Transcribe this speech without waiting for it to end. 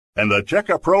And the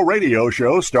Checka Pro Radio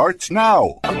Show starts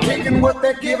now. I'm taking what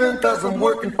they're giving because I'm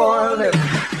working for a living.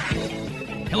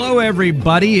 Hello,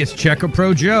 everybody. It's Checka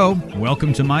Pro Joe.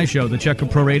 Welcome to my show, the Checka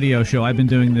Pro Radio Show. I've been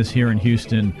doing this here in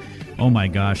Houston,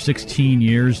 16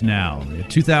 years now.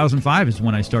 2005 is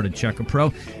when I started Checka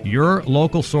Pro, your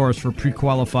local source for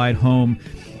pre-qualified home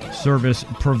service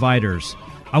providers.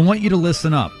 I want you to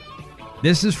listen up.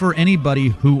 This is for anybody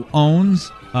who owns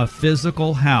a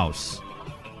physical house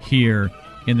here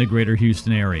in the greater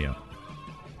Houston area.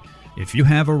 If you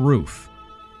have a roof,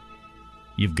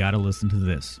 you've got to listen to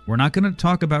this. We're not going to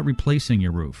talk about replacing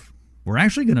your roof. We're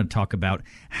actually going to talk about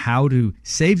how to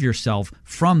save yourself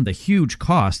from the huge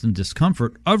cost and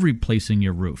discomfort of replacing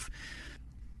your roof.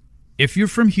 If you're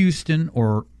from Houston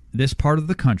or this part of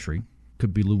the country,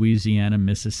 could be Louisiana,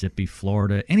 Mississippi,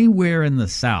 Florida, anywhere in the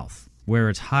South where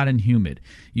it's hot and humid,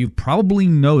 you've probably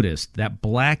noticed that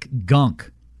black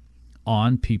gunk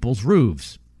on people's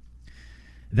roofs.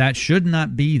 That should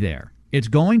not be there. It's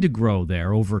going to grow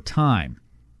there over time.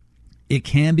 It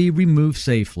can be removed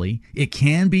safely. It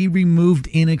can be removed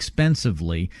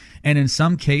inexpensively. And in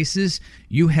some cases,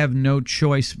 you have no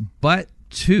choice but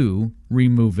to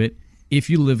remove it if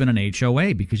you live in an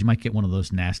HOA, because you might get one of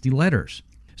those nasty letters.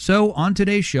 So on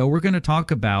today's show, we're going to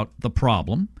talk about the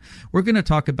problem. We're going to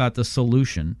talk about the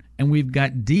solution. And we've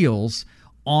got deals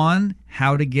on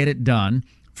how to get it done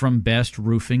from Best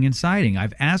Roofing and Siding.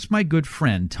 I've asked my good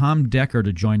friend Tom Decker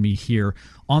to join me here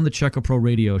on the Checka Pro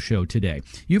Radio Show today.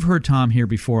 You've heard Tom here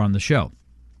before on the show.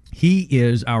 He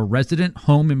is our resident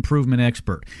home improvement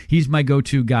expert. He's my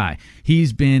go-to guy.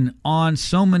 He's been on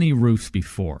so many roofs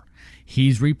before.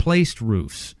 He's replaced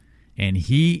roofs, and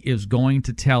he is going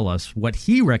to tell us what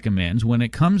he recommends when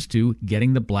it comes to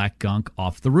getting the black gunk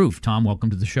off the roof. Tom, welcome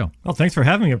to the show. Oh, thanks for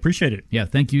having me. I appreciate it. Yeah,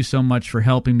 thank you so much for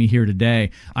helping me here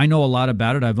today. I know a lot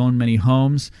about it. I've owned many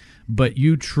homes, but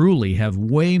you truly have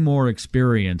way more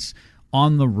experience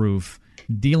on the roof,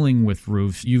 dealing with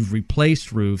roofs. You've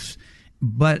replaced roofs,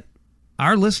 but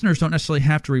our listeners don't necessarily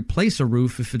have to replace a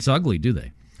roof if it's ugly, do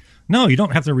they? No, you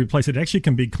don't have to replace it. It actually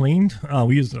can be cleaned.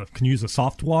 We can use a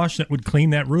soft wash that would clean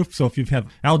that roof. So if you have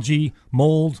algae,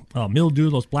 mold, mildew,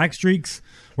 those black streaks,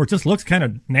 or it just looks kind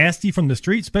of nasty from the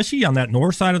street, especially on that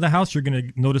north side of the house, you're going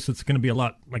to notice it's going to be a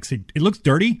lot, it looks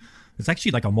dirty. It's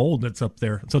actually like a mold that's up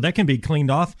there. So that can be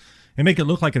cleaned off and make it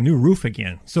look like a new roof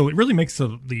again. So it really makes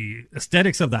the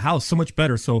aesthetics of the house so much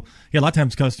better. So yeah, a lot of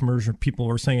times customers or people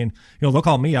are saying, they'll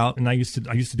call me out, and I used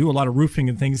to do a lot of roofing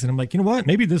and things, and I'm like, you know what?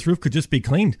 Maybe this roof could just be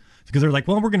cleaned, because they're like,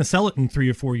 well, we're going to sell it in 3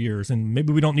 or 4 years, and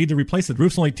maybe we don't need to replace it. The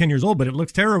roof's only 10 years old, but it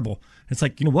looks terrible. It's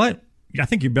like, you know what? I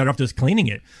think you're better off just cleaning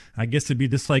it. I guess it'd be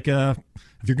just like if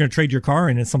you're going to trade your car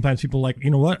in, and sometimes people are like, you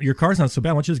know what? Your car's not so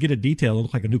bad. Why don't you just get it detailed? It'll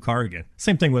look like a new car again.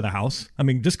 Same thing with a house. I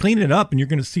mean, just clean it up, and you're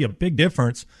going to see a big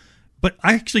difference. But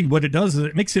actually what it does is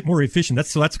it makes it more efficient.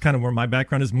 That's kind of where my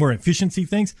background is, more efficiency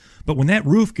things. But when that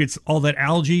roof gets all that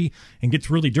algae and gets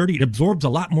really dirty, it absorbs a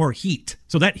lot more heat.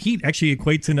 So that heat actually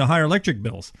equates into higher electric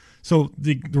bills. So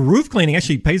the roof cleaning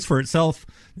actually pays for itself,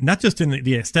 not just in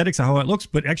the aesthetics of how it looks,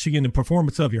 but actually in the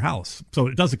performance of your house. So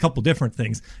it does a couple different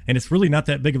things. And it's really not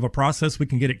that big of a process. We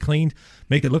can get it cleaned,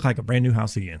 make it look like a brand new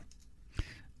house again.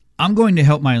 I'm going to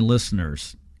help my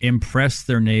listeners impress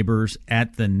their neighbors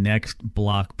at the next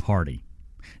block party,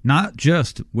 not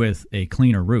just with a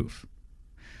cleaner roof,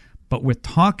 but with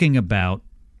talking about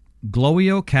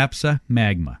gloeocapsa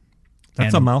magma.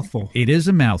 That's a mouthful. It is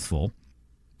a mouthful.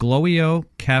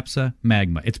 Gloeocapsa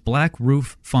magma. It's black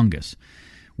roof fungus.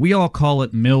 We all call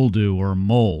it mildew or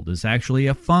mold. It's actually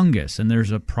a fungus, and there's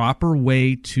a proper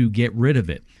way to get rid of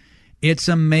it. It's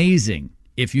amazing.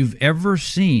 If you've ever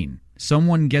seen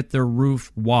someone get their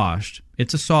roof washed,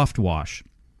 it's a soft wash,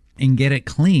 and get it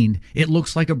cleaned, it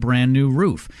looks like a brand new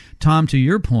roof. Tom, to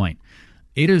your point,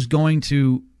 it is going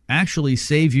to actually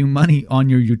save you money on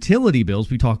your utility bills.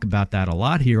 We talk about that a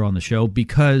lot here on the show,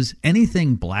 because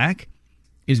anything black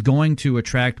is going to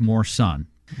attract more sun.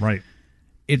 Right.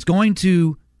 It's going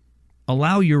to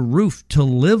allow your roof to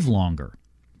live longer.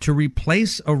 To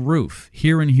replace a roof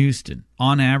here in Houston,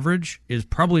 on average, is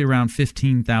probably around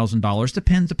 $15,000.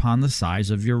 Depends upon the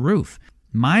size of your roof.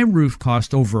 My roof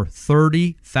cost over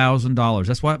 $30,000.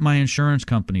 That's what my insurance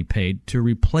company paid to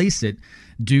replace it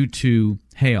due to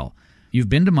hail. You've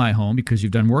been to my home because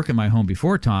you've done work at my home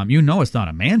before, Tom. You know it's not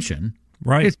a mansion.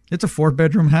 Right. It's a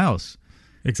 4-bedroom house.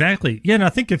 Exactly. Yeah, and I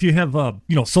think if you have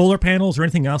solar panels or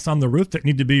anything else on the roof that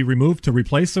need to be removed to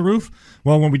replace the roof,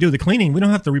 well, when we do the cleaning, we don't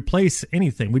have to replace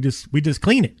anything. We just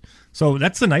clean it. So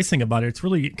that's the nice thing about it. It's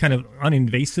really kind of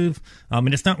uninvasive,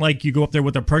 and it's not like you go up there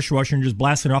with a pressure washer and just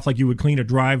blast it off like you would clean a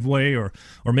driveway or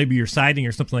maybe your siding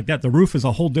or something like that. The roof is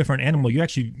a whole different animal. You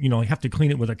actually have to clean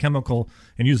it with a chemical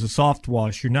and use a soft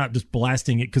wash. You're not just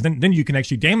blasting it, because then you can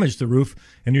actually damage the roof,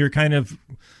 and you're kind of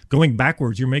going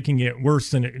backwards. You're making it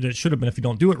worse than it should have been if you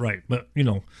don't do it right. But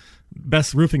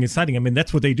best roofing and siding, I mean,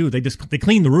 that's what they do. They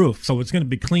clean the roof, so it's going to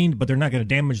be cleaned, but they're not going to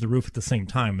damage the roof at the same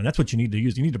time. And that's what you need to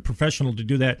use. You need a professional to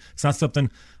do that. It's not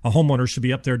something a homeowner should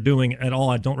be up there doing at all.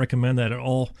 I don't recommend that at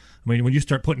all. I mean, when you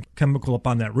start putting chemical up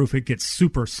on that roof, it gets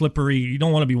super slippery. You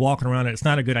don't want to be walking around it. It's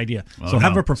not a good idea. Well, so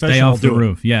have a professional stay off the do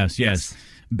roof. it. Yes.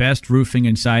 Best Roofing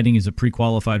and Siding is a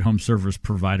pre-qualified home service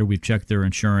provider. We've checked their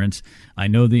insurance. I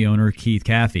know the owner, Keith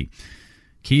Caffey.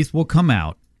 Keith will come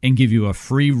out and give you a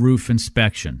free roof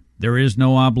inspection. There is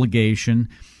no obligation.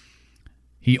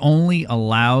 He only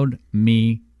allowed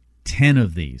me 10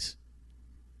 of these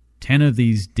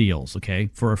deals, okay,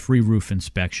 for a free roof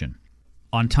inspection.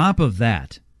 On top of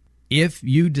that, if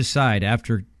you decide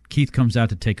after Keith comes out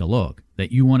to take a look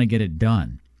that you want to get it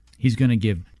done, he's going to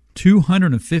give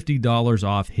 $250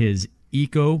 off his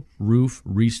Eco Roof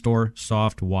Restore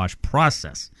Soft Wash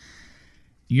process.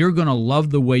 You're going to love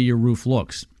the way your roof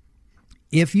looks.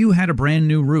 If you had a brand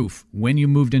new roof when you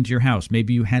moved into your house,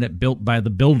 maybe you had it built by the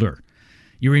builder,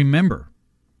 you remember,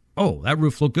 oh, that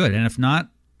roof looked good. And if not,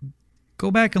 go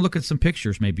back and look at some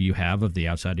pictures maybe you have of the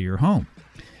outside of your home.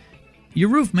 Your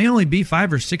roof may only be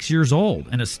 5 or 6 years old,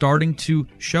 and it's starting to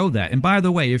show that. And by the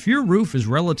way, if your roof is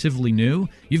relatively new,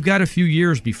 you've got a few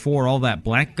years before all that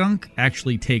black gunk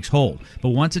actually takes hold.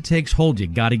 But once it takes hold, you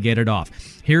got to get it off.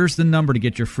 Here's the number to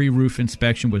get your free roof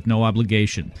inspection with no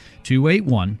obligation.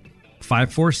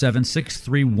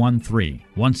 281-547-6313.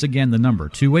 Once again, the number,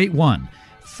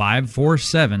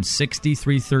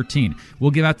 281-547-6313.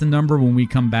 We'll give out the number when we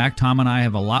come back. Tom and I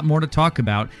have a lot more to talk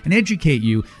about and educate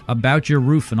you about your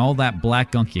roof and all that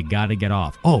black gunk you got to get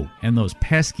off. Oh, and those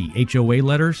pesky HOA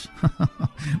letters.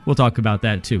 We'll talk about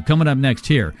that too. Coming up next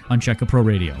here on Check-A Pro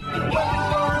Radio.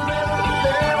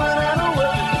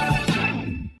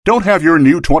 Don't have your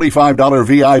new $25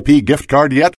 VIP gift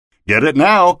card yet? Get it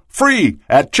now, free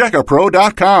at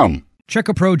checkapro.com.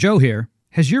 Check-A Pro Joe here.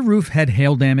 Has your roof had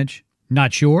hail damage?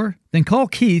 Not sure? Then call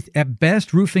Keith at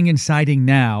Best Roofing and Siding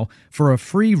now for a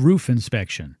free roof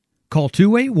inspection. Call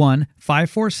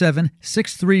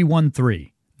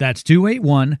 281-547-6313. That's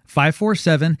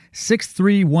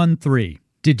 281-547-6313.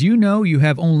 Did you know you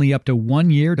have only up to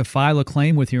 1 year to file a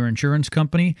claim with your insurance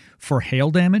company for hail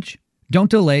damage?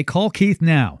 Don't delay. Call Keith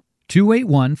now.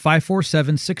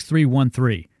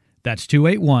 281-547-6313. That's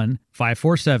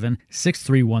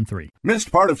 281-547-6313.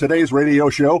 Missed part of today's radio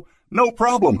show? No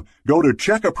problem. Go to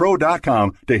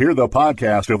checkapro.com to hear the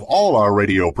podcast of all our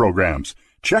radio programs.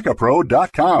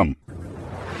 Checkapro.com.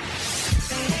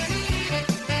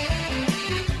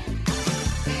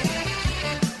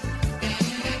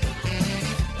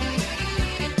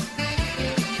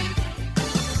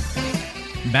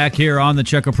 Back here on the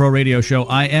Check-A Pro Radio Show,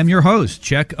 I am your host,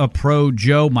 Check-A Pro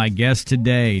Joe. My guest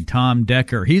today, Tom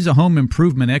Decker. He's a home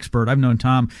improvement expert. I've known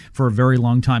Tom for a very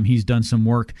long time. He's done some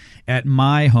work at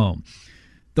my home.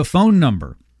 The phone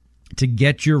number to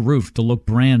get your roof to look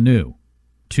brand new,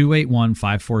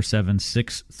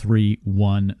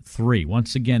 281-547-6313.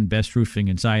 Once again, Best Roofing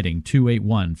and Siding,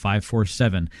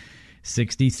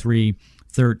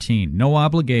 281-547-6313. No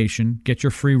obligation. Get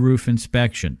your free roof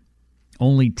inspection.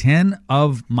 Only 10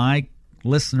 of my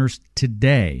listeners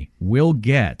today will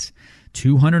get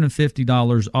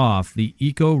 $250 off the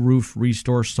Eco Roof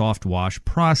Restore Soft Wash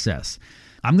process.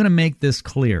 I'm going to make this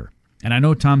clear, and I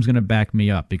know Tom's going to back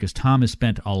me up because Tom has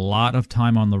spent a lot of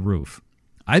time on the roof.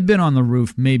 I've been on the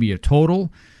roof maybe a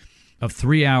total of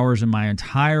 3 hours in my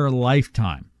entire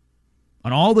lifetime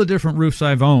on all the different roofs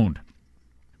I've owned,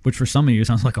 which for some of you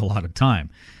sounds like a lot of time.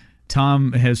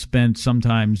 Tom has spent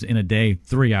sometimes in a day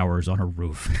 3 hours on a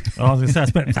roof. I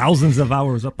spent thousands of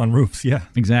hours up on roofs, yeah.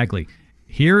 Exactly.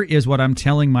 Here is what I'm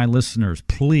telling my listeners.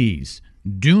 Please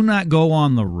do not go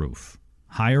on the roof.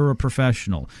 Hire a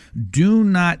professional. Do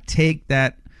not take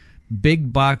that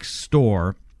big box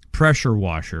store pressure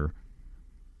washer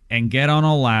and get on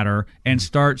a ladder and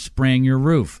start spraying your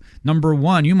roof. Number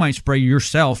one, you might spray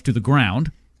yourself to the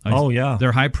ground. Oh, yeah.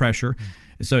 They're high pressure.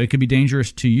 So it could be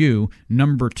dangerous to you.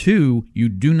 Number two, you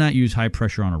do not use high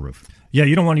pressure on a roof. Yeah,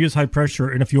 you don't want to use high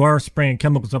pressure. And if you are spraying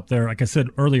chemicals up there, like I said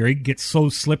earlier, it gets so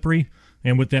slippery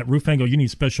And with that roof angle, you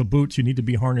need special boots. You need to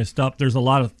be harnessed up. There's a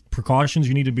lot of precautions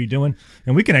you need to be doing.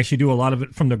 And we can actually do a lot of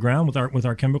it from the ground with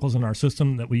our chemicals in our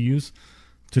system that we use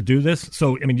to do this.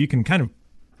 So, I mean, you can kind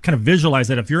of visualize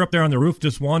that if you're up there on the roof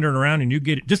just wandering around and you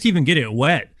just even get it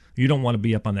wet, you don't want to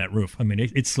be up on that roof. I mean,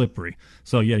 it's slippery.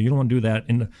 So, yeah, you don't want to do that.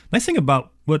 And the nice thing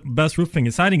about what Best Roofing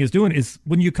and Siding is doing is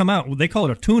when you come out, they call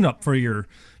it a tune-up for your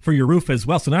roof as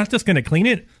well. So they're not just going to clean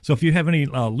it. So if you have any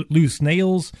loose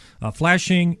nails,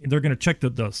 flashing, they're going to check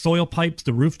the soil pipes,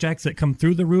 the roof jacks that come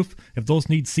through the roof. If those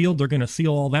need sealed, they're going to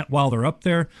seal all that while they're up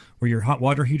there. Where your hot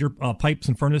water heater pipes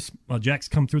and furnace jacks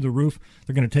come through the roof,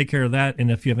 they're going to take care of that. And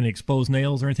if you have any exposed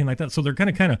nails or anything like that, so they're going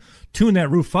to kind of tune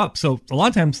that roof up. So a lot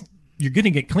of times you're going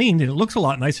to get cleaned and it looks a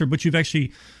lot nicer, but you've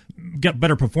actually got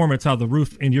better performance out of the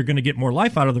roof and you're going to get more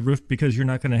life out of the roof because you're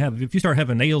not going to have, if you start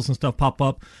having nails and stuff pop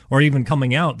up or even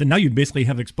coming out, then now you basically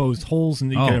have exposed holes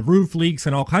and you can have roof leaks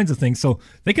and all kinds of things. So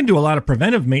they can do a lot of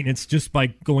preventive maintenance just by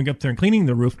going up there and cleaning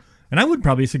the roof. And I would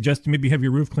probably suggest maybe have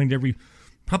your roof cleaned every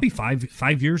probably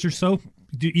five years or so,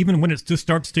 even when it just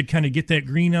starts to kind of get that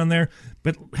green on there.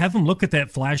 But have them look at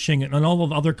that flashing and all of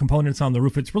the other components on the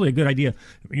roof. It's really a good idea.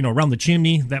 You know, around the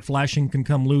chimney, that flashing can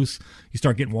come loose. You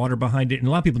start getting water behind it, and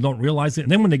a lot of people don't realize it.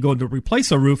 And then when they go to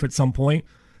replace a roof at some point,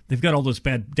 they've got all this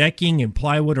bad decking and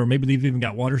plywood, or maybe they've even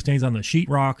got water stains on the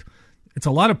sheetrock. It's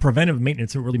a lot of preventive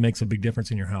maintenance that really makes a big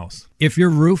difference in your house. If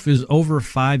your roof is over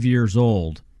 5 years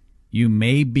old, you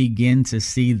may begin to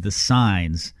see the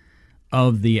signs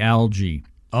of the algae,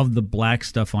 of the black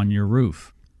stuff on your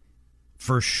roof.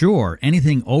 For sure,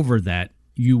 anything over that,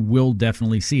 you will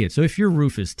definitely see it. So if your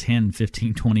roof is 10,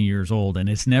 15, 20 years old and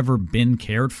it's never been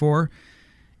cared for,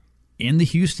 in the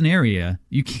Houston area,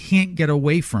 you can't get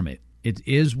away from it. It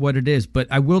is what it is. But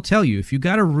I will tell you, if you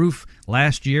got a roof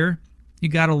last year, you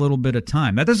got a little bit of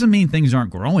time. That doesn't mean things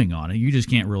aren't growing on it. You just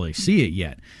can't really see it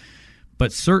yet.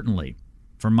 But certainly,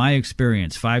 from my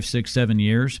experience, 5, 6, 7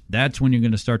 years, that's when you're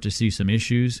going to start to see some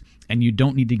issues, and you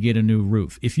don't need to get a new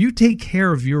roof. If you take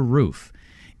care of your roof,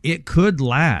 it could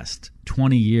last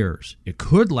 20 years. It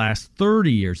could last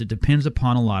 30 years. It depends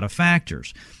upon a lot of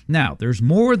factors. Now, there's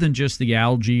more than just the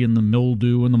algae and the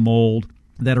mildew and the mold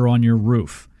that are on your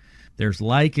roof. There's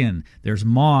lichen, there's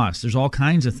moss, there's all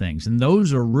kinds of things. And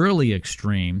those are really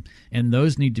extreme, and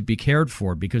those need to be cared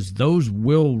for because those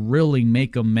will really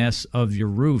make a mess of your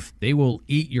roof. They will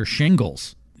eat your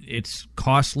shingles. It's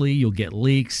costly. You'll get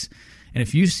leaks. And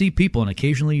if you see people, and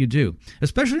occasionally you do,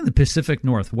 especially in the Pacific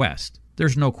Northwest,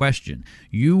 there's no question,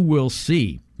 you will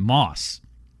see moss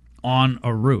on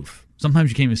a roof. Sometimes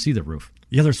you can't even see the roof.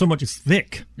 Yeah, there's so much, it's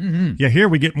thick. Mm-hmm. Yeah, here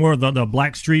we get more of the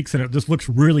black streaks, and it just looks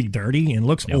really dirty and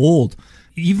looks old.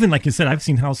 Even, like you said, I've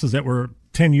seen houses that were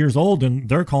 10 years old, and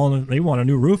they're calling it, they want a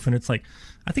new roof, and it's like,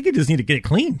 I think you just need to get it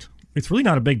cleaned. It's really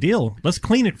not a big deal. Let's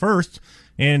clean it first,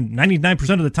 and 99%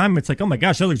 of the time, it's like, oh my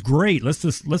gosh, that looks great. Let's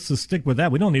just stick with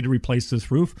that. We don't need to replace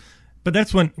this roof. But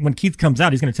that's when Keith comes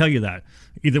out, he's going to tell you that.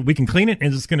 Either we can clean it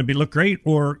and it's going to look great,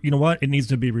 or, you know what, it needs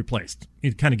to be replaced.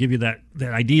 It kind of give you that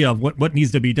idea of what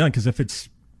needs to be done, because if it's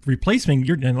replacing,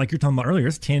 and like you're talking about earlier,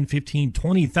 it's $10,000, $15,000,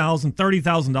 $20,000,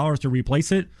 $30,000 to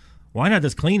replace it. Why not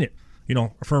just clean it,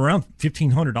 for around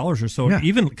 $1,500 or so? Yeah.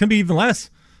 It can be even less.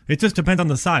 It just depends on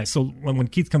the size. So when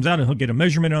Keith comes out, and he'll get a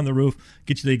measurement on the roof,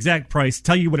 get you the exact price,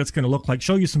 tell you what it's going to look like,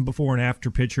 show you some before and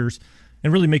after pictures,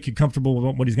 and really make you comfortable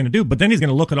with what he's going to do. But then he's going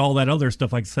to look at all that other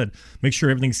stuff, like I said, make sure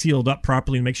everything's sealed up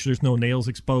properly, make sure there's no nails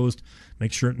exposed,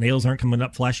 make sure nails aren't coming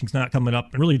up, flashing's not coming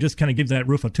up, and really just kind of give that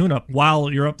roof a tune-up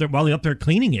while you're up there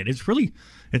cleaning it. It's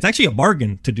actually a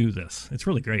bargain to do this. It's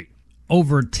really great.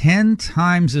 Over 10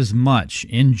 times as much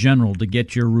in general to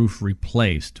get your roof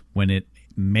replaced when it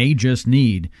may just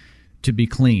need to be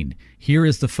cleaned. Here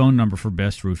is the phone number for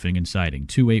Best Roofing and Siding,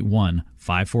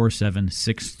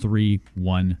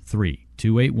 281-547-6313.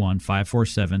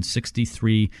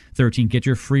 281-547-6313. Get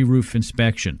your free roof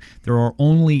inspection. There are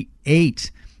only 8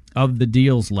 of the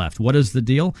deals left. What is the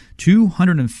deal?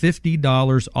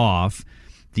 $250 off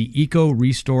the Eco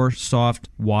Restore Soft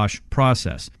Wash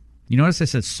process. You notice I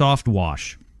said soft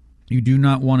wash. You do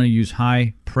not want to use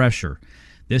high pressure.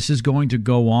 This is going to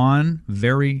go on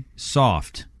very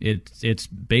soft. It's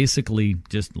basically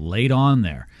just laid on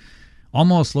there.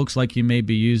 Almost looks like you may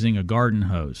be using a garden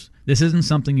hose. This isn't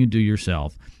something you do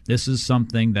yourself. This is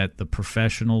something that the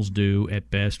professionals do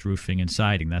at Best Roofing and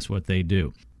Siding. That's what they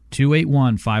do.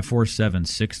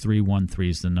 281-547-6313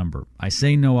 is the number. I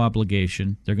say no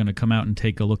obligation. They're going to come out and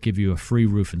take a look, give you a free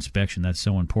roof inspection. That's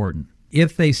so important.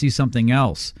 If they see something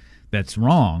else that's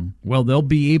wrong, well, they'll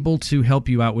be able to help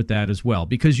you out with that as well,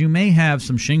 because you may have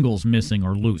some shingles missing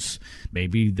or loose.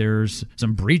 Maybe there's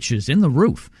some breaches in the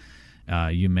roof.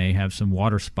 You may have some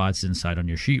water spots inside on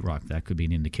your sheetrock. That could be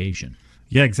an indication.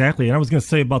 Yeah, exactly. And I was going to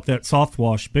say about that soft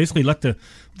wash, basically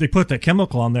they put that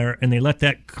chemical on there and they let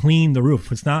that clean the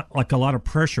roof. It's not like a lot of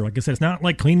pressure. Like I said, it's not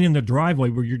like cleaning the driveway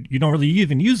where you don't really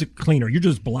even use a cleaner. You're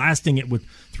just blasting it with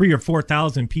 3,000 or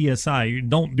 4,000 PSI. You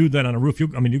don't do that on a roof.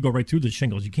 You go right through the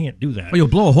shingles. You can't do that. Well, you'll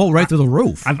blow a hole right through the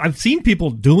roof. I've seen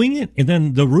people doing it, and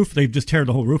then the roof, they just tear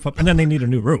the whole roof up, and then they need a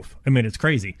new roof. I mean, it's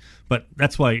crazy. But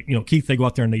that's why, Keith, they go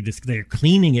out there and they're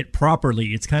cleaning it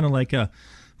properly. It's kind of like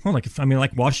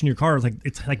like washing your car.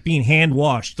 It's like being hand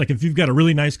washed. Like if you've got a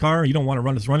really nice car, you don't want to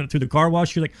run it through the car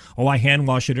wash. You're like, oh, I hand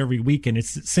wash it every week, and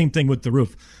it's the same thing with the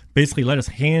roof. Basically, let us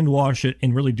hand wash it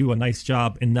and really do a nice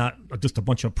job, and not just a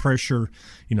bunch of pressure,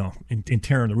 in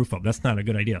tearing the roof up. That's not a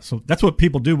good idea. So that's what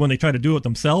people do when they try to do it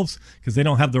themselves, because they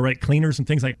don't have the right cleaners and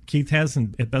things like Keith has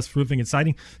at Best Roofing and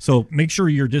Siding. So make sure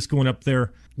you're just going up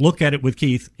there, look at it with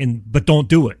Keith, but don't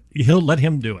do it. He'll let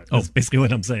him do it. That's basically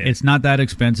what I'm saying. It's not that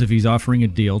expensive. He's offering a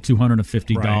deal,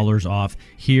 $250 off.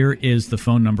 Here is the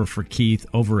phone number for Keith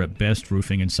over at Best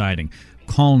Roofing and Siding.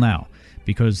 Call now,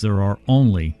 because there are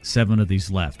only 7 of these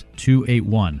left.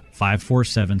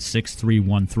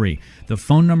 281-547-6313. The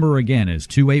phone number again is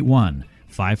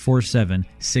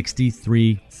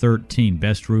 281-547-6313.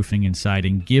 Best Roofing and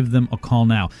Siding. Give them a call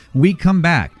now. When we come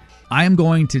back, I am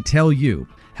going to tell you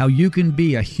how you can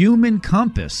be a human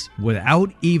compass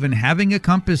without even having a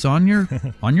compass on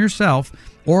yourself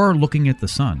or looking at the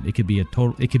sun. It could be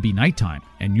nighttime,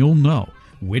 and you'll know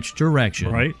which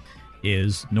direction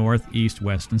is north, east,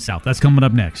 west, and south. That's coming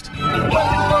up next.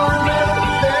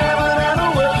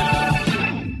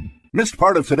 Missed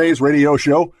part of today's radio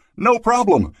show? No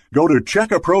problem. Go to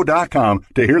checkapro.com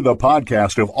to hear the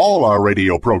podcast of all our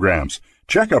radio programs.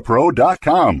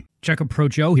 Checkapro.com. Checkapro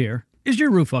Joe here. Is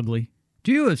your roof ugly?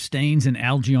 Do you have stains and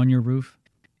algae on your roof?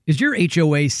 Is your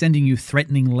HOA sending you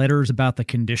threatening letters about the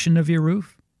condition of your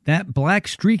roof? That black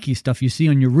streaky stuff you see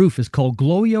on your roof is called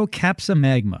gloeocapsa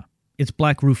magma. It's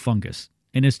black roof fungus,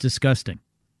 and it's disgusting.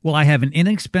 Well, I have an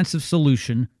inexpensive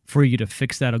solution for you to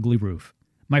fix that ugly roof.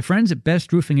 My friends at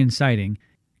Best Roofing and Siding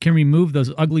can remove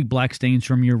those ugly black stains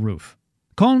from your roof.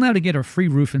 Call now to get a free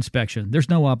roof inspection. There's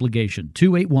no obligation.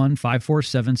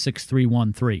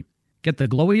 281-547-6313. Get the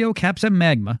gloeocapsa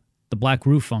magma, the black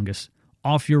roof fungus,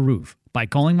 off your roof by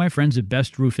calling my friends at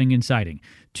Best Roofing and Siding.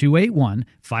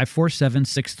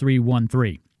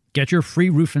 281-547-6313. Get your free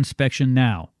roof inspection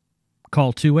now.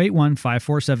 Call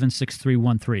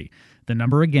 281-547-6313. The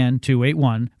number again,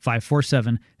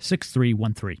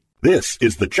 281-547-6313. This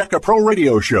is the Checkapro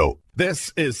Radio Show.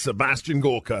 This is Sebastian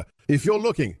Gorka. If you're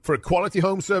looking for a quality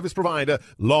home service provider,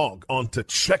 log on to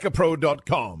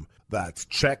checkapro.com. That's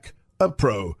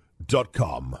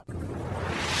checkapro.com.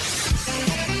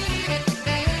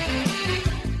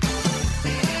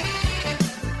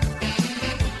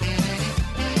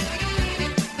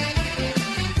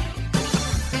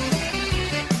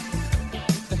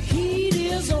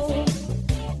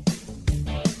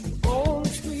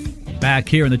 Back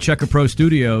here in the Checkapro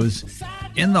studios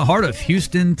in the heart of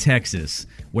Houston, Texas,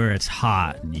 where it's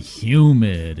hot and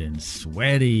humid and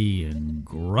sweaty and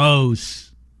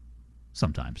gross.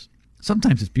 Sometimes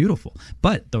it's beautiful,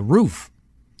 but the roof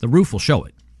will show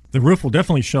it. The roof will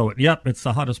definitely show it. Yep, it's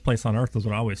the hottest place on earth is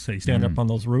what I always say. Stand up on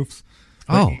those roofs.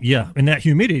 Yeah, and that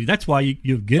humidity, that's why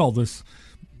you get all this,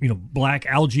 black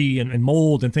algae and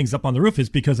mold and things up on the roof, is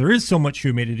because there is so much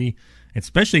humidity,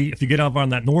 especially if you get up on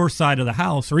that north side of the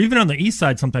house, or even on the east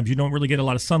side. Sometimes you don't really get a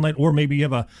lot of sunlight, or maybe you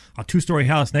have a 2-story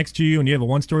house next to you and you have a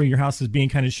 1-story, your house is being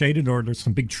kind of shaded, or there's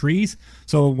some big trees.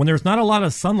 So when there's not a lot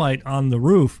of sunlight on the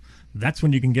roof, that's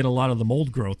when you can get a lot of the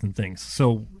mold growth and things.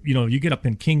 So, you get up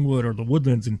in Kingwood or the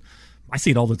Woodlands, and I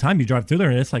see it all the time. You drive through there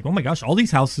and it's like, oh my gosh, all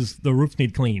these houses, the roofs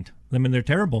need cleaned. I mean, they're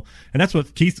terrible. And that's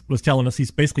what Keith was telling us. He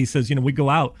basically says, we go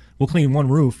out, we'll clean one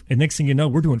roof, and next thing you know,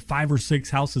 we're doing 5 or 6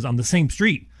 houses on the same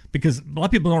street. Because a lot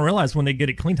of people don't realize when they get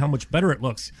it cleaned how much better it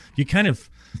looks. You kind of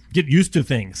get used to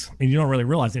things, and you don't really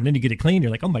realize it. And then you get it cleaned,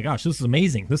 you're like, oh my gosh, this is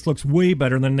amazing. This looks way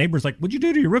better. And then the neighbor's like, what'd you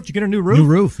do to your roof? Did you get a new roof? New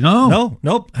roof. No.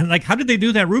 Nope. And like, how did they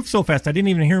do that roof so fast? I didn't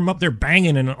even hear them up there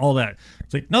banging and all that.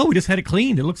 It's like, no, we just had it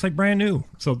cleaned. It looks like brand new.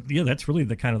 So yeah, that's really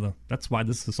that's why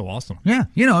this is so awesome. Yeah.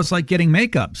 It's like getting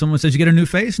makeup. Someone says you get a new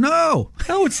face. No,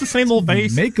 it's the same old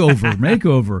face.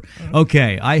 Makeover.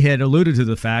 Okay. I had alluded to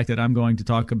the fact that I'm going to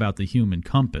talk about the human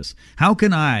compass. How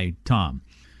can I, Tom,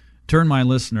 turn my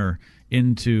listener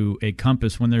into a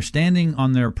compass when they're standing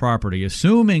on their property,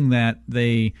 assuming that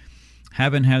they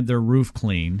haven't had their roof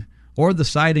cleaned or the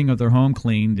siding of their home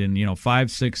cleaned in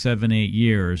 5, 6, 7, 8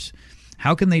 years?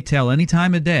 How can they tell any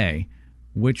time of day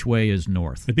which way is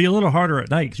north? It'd be a little harder at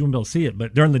night because you wouldn't be able to see it.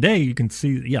 But during the day, you can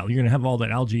see, you're going to have all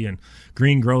that algae and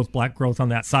green growth, black growth on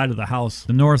that side of the house.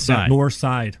 The north side. North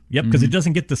side. Yep, because it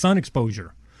doesn't get the sun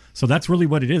exposure. So that's really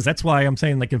what it is. That's why I'm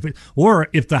saying, like,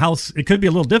 if the house, it could be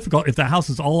a little difficult. If the house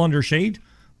is all under shade,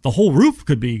 the whole roof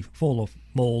could be full of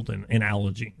mold and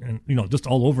algae and, just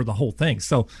all over the whole thing.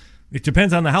 So it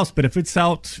depends on the house, but if it's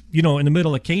out, in the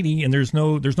middle of Katy and there's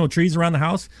no trees around the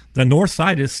house, the north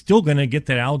side is still going to get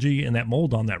that algae and that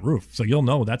mold on that roof. So you'll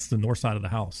know that's the north side of the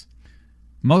house.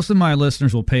 Most of my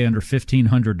listeners will pay under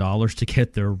 $1,500 to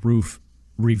get their roof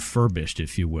refurbished,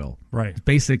 if you will. Right. It's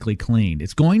basically cleaned.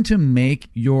 It's going to make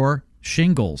your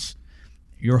shingles,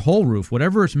 your whole roof,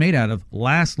 whatever it's made out of,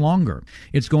 last longer.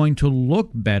 It's going to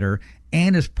look better,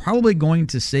 and it's probably going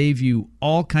to save you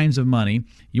all kinds of money.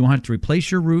 You won't have to replace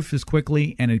your roof as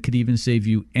quickly, and it could even save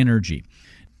you energy.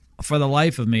 For the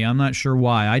life of me, I'm not sure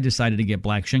why, I decided to get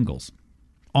black shingles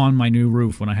on my new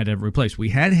roof when I had to have it replaced. We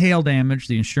had hail damage.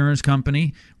 The insurance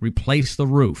company replaced the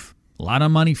roof. A lot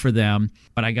of money for them,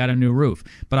 but I got a new roof.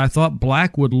 But I thought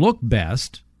black would look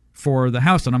best for the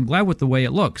house, and I'm glad with the way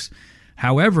it looks.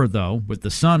 However, though, with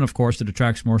the sun, of course, it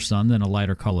attracts more sun than a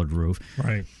lighter colored roof.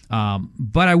 Right.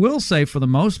 But I will say, for the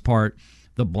most part,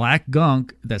 the black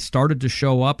gunk that started to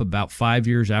show up about 5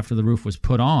 years after the roof was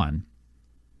put on,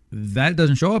 that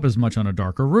doesn't show up as much on a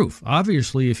darker roof.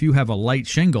 Obviously, if you have a light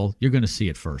shingle, you're going to see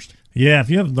it first. Yeah, if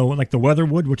you have the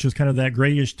weatherwood, which is kind of that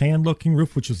grayish tan looking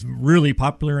roof, which is really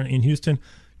popular in Houston,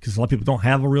 because a lot of people don't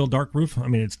have a real dark roof. I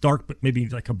mean, it's dark, but maybe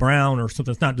like a brown or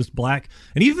something. It's not just black.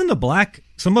 And even the black,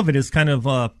 some of it is kind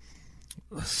of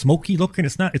smoky looking.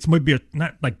 It's maybe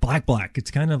not like black.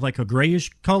 It's kind of like a grayish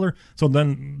color. So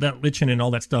then that lichen and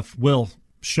all that stuff will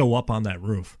show up on that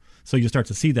roof. So you start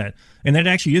to see that. And that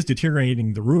actually is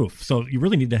deteriorating the roof. So you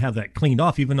really need to have that cleaned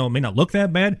off, even though it may not look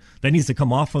that bad. That needs to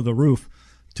come off of the roof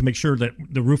to make sure that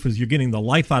the roof is, you're getting the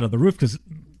life out of the roof, because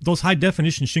those high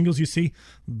definition shingles you see,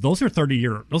 those are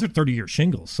 30-year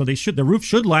shingles. So the roof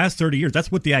should last 30 years.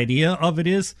 That's what the idea of it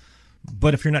is.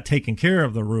 But if you're not taking care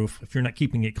of the roof, if you're not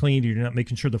keeping it clean, you're not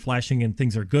making sure the flashing and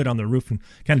things are good on the roof and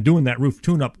kind of doing that roof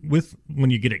tune up with when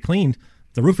you get it cleaned,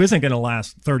 the roof isn't going to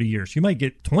last 30 years. You might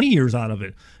get 20 years out of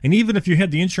it. And even if you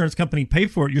had the insurance company pay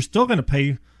for it, you're still going to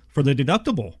pay for the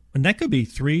deductible. And that could be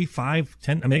 3, 5,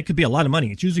 10. I mean, it could be a lot of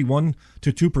money. It's usually 1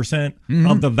 to 2%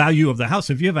 of the value of the house.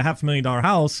 If you have a $500,000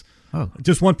 house,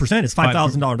 just 1% is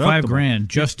 $5,000 deductible. $5,000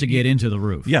 just to get into the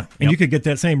roof. Yeah. And you could get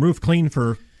that same roof clean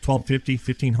for $1,250,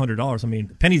 $1,500. I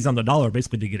mean, pennies on the dollar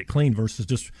basically to get it clean versus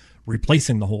just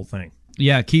replacing the whole thing.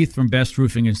 Yeah, Keith from Best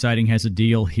Roofing and Siding has a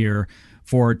deal here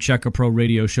for Check-A Pro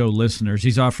Radio Show listeners.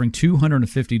 He's offering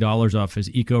 $250 off his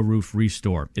Eco Roof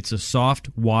Restore. It's a soft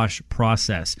wash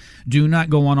process. Do not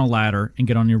go on a ladder and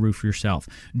get on your roof yourself.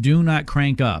 Do not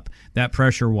crank up that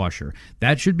pressure washer.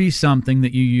 That should be something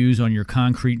that you use on your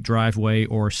concrete driveway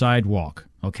or sidewalk,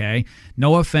 okay?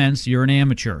 No offense, you're an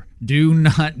amateur. Do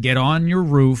not get on your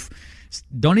roof.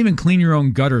 Don't even clean your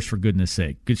own gutters, for goodness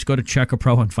sake. Just go to Check-A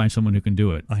Pro and find someone who can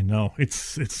do it. I know. It's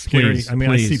scary. Please, I mean,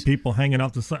 please. I see people hanging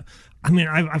off the side. I mean,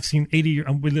 I've seen 80.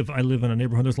 I live in a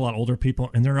neighborhood. There's a lot of older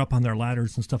people, and they're up on their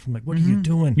ladders and stuff. I'm like, what are you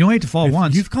doing? You only have to fall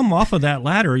once. You've come off of that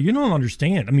ladder. You don't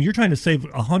understand. I mean, you're trying to save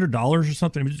 $100 or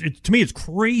something. To me, it's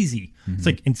crazy. It's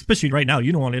like, and especially right now,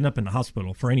 you don't want to end up in the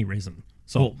hospital for any reason.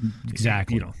 So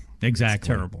exactly. Exactly. It's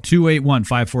terrible.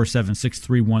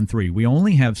 281-547-6313. We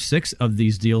only have 6 of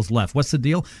these deals left. What's the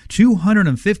deal?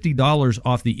 $250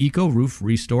 off the Eco Roof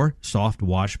Restore Soft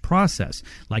Wash Process.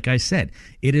 Like I said,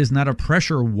 it is not a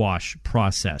pressure wash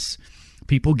process.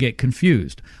 People get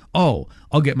confused. Oh,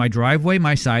 I'll get my driveway,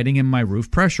 my siding, and my roof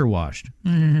pressure washed.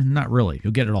 Not really.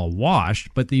 You'll get it all washed,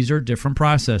 but these are different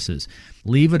processes.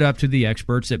 Leave it up to the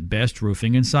experts at Best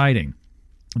Roofing and Siding.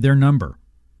 Their number,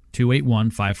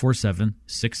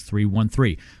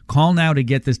 281-547-6313. Call now to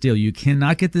get this deal. You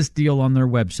cannot get this deal on their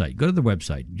website. Go to the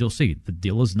website. You'll see the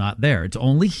deal is not there. It's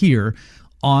only here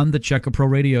on the Check-A Pro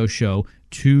Radio Show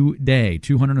today.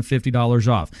 $250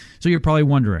 off. So you're probably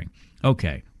wondering,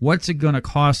 okay, what's it going to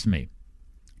cost me?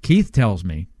 Keith tells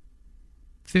me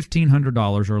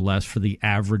 $1,500 or less for the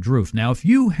average roof. Now, if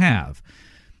you have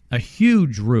a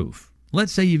huge roof,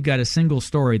 let's say you've got a single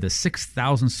story that's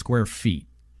 6,000 square feet.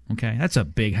 Okay, that's a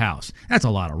big house. That's a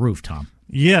lot of roof, Tom.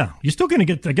 Yeah, you're still going to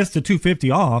get, I guess, the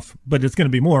 $250 off, but it's going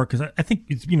to be more because I think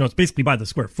it's it's basically by the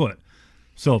square foot.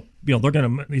 So he's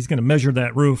going to measure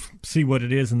that roof, see what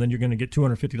it is, and then you're going to get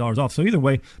 $250 off. So either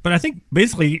way, but I think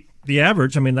basically the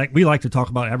average. I mean, like we like to talk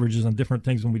about averages on different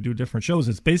things when we do different shows.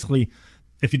 It's basically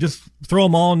if you just throw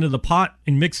them all into the pot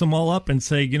and mix them all up and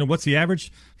say, what's the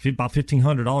average? About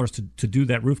 $1,500 to do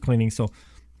that roof cleaning. So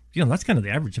that's kind of the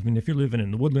average. I mean, if you're living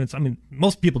in the woodlands, I mean,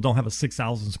 most people don't have a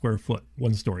 6,000 square foot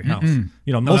one-story house. Most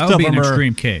that would of be them an are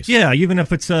extreme case. Yeah, even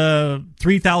if it's a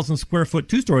 3,000 square foot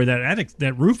two-story,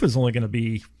 that roof is only going to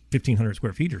be 1,500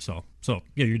 square feet or so. So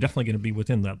yeah, you're definitely going to be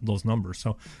within those numbers.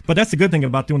 So, but that's the good thing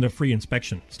about doing the free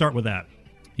inspection. Start with that.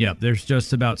 Yeah, there's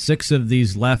just about 6 of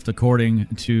these left, according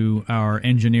to our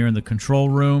engineer in the control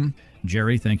room.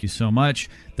 Jerry, thank you so much.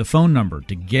 The phone number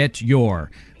to get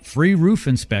your free roof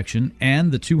inspection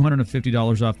and the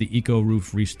 $250 off the Eco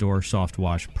Roof Restore Soft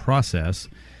Wash process.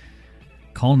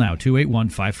 Call now,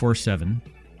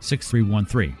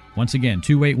 281-547-6313. Once again,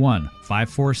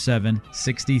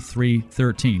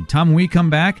 281-547-6313. Tom, when we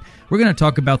come back, we're going to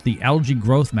talk about the algae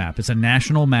growth map. It's a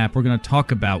national map. We're going to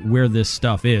talk about where this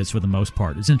stuff is for the most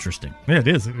part. It's interesting. Yeah, it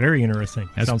is. Very interesting.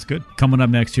 That sounds good. Coming up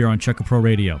next here on Check A Pro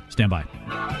Radio. Stand by.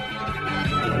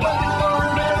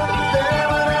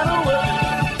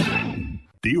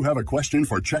 Do you have a question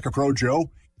for Check-A-Pro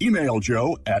Joe? Email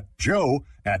Joe at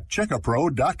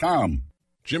checkapro.com.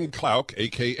 Jim Clouk,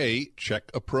 a.k.a.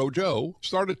 Check-A-Pro Joe,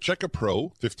 started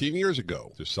Check-A-Pro 15 years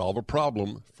ago to solve a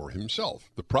problem for himself.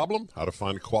 The problem? How to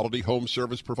find a quality home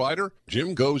service provider?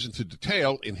 Jim goes into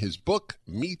detail in his book,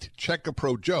 Meet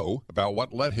Check-A-Pro Joe, about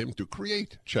what led him to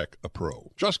create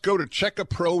Check-A-Pro. Just go to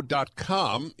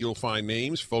checkapro.com. You'll find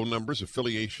names, phone numbers,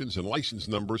 affiliations, and license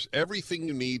numbers, everything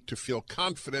you need to feel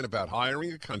confident about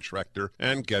hiring a contractor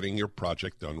and getting your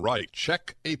project done right.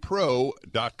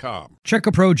 Checkapro.com.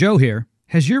 Check-A-Pro Joe here.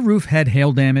 Has your roof had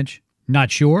hail damage?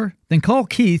 Not sure? Then call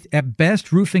Keith at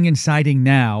Best Roofing and Siding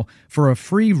now for a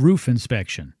free roof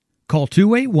inspection. Call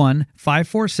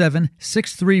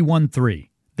 281-547-6313.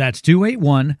 That's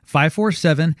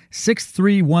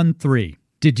 281-547-6313.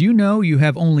 Did you know you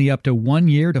have only up to 1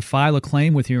 year to file a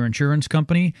claim with your insurance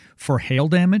company for hail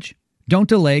damage? Don't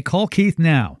delay. Call Keith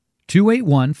now.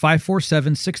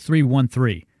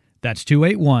 281-547-6313. That's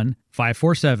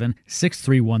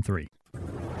 281-547-6313.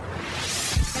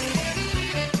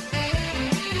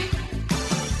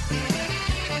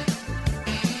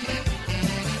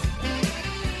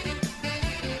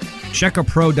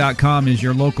 CheckAPro.com is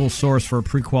your local source for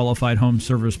pre-qualified home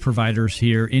service providers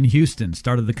here in Houston.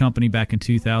 Started the company back in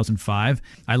 2005.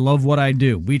 I love what I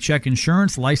do. We check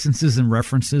insurance, licenses, and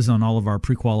references on all of our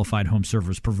pre-qualified home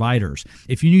service providers.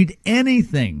 If you need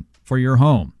anything for your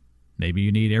home, maybe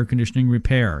you need air conditioning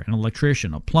repair, an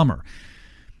electrician, a plumber,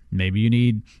 maybe you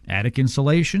need attic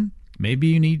insulation, maybe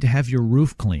you need to have your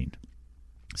roof cleaned,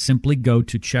 simply go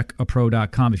to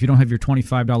checkapro.com. If you don't have your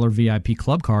 $25 VIP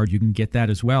club card, you can get that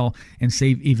as well and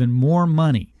save even more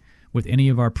money with any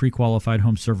of our pre-qualified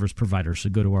home service providers. So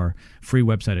go to our free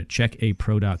website at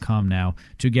checkapro.com now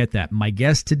to get that. My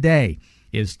guest today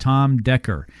is Tom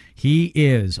Decker. He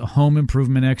is a home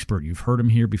improvement expert. You've heard him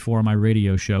here before on my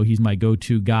radio show. He's my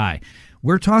go-to guy.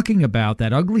 We're talking about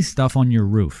that ugly stuff on your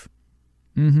roof.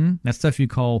 That stuff you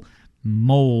call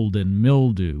mold and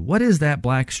mildew. What is that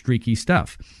black streaky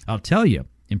stuff? I'll tell you.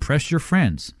 Impress your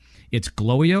friends. It's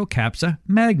gloeocapsa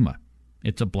magma.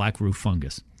 It's a black roof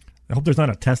fungus. I hope there's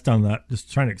not a test on that.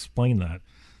 Just trying to explain that.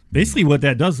 Basically what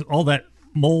that does, all that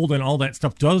mold and all that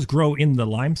stuff does grow in the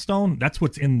limestone. That's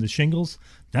what's in the shingles.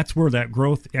 That's where that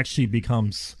growth actually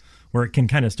becomes, where it can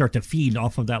kind of start to feed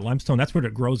off of that limestone. That's where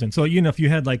it grows in. So, if you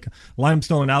had like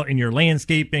limestone out in your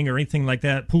landscaping or anything like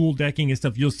that, pool decking and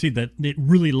stuff, you'll see that it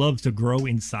really loves to grow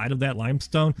inside of that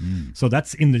limestone. So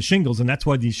that's in the shingles, and that's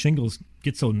why these shingles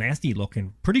get so nasty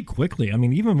looking pretty quickly. I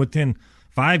mean, even within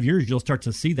 5 years, you'll start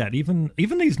to see that. Even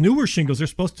these newer shingles, they're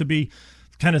supposed to be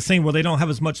kind of saying, well, they don't have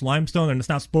as much limestone and it's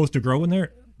not supposed to grow in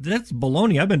there. That's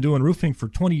baloney. I've been doing roofing for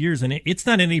 20 years, and it's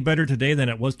not any better today than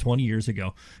it was 20 years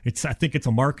ago. I think it's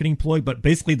a marketing ploy, but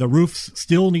basically the roofs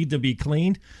still need to be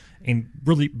cleaned and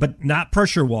really, but not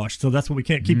pressure washed. So that's what we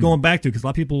can't keep going back to, because a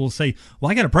lot of people will say, well,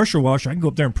 I got a pressure washer. I can go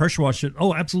up there and pressure wash it.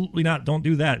 Oh, absolutely not. Don't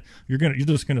do that. You're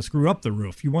just going to screw up the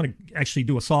roof. You want to actually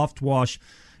do a soft wash.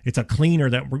 It's a cleaner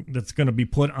that's going to be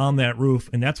put on that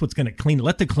roof, and that's what's going to clean it.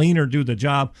 Let the cleaner do the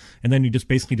job, and then you just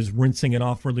basically just rinsing it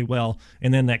off really well.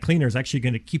 And then that cleaner is actually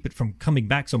going to keep it from coming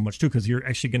back so much too, because you're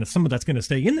actually some of that's going to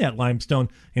stay in that limestone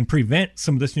and prevent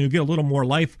some of this. And you get a little more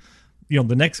life,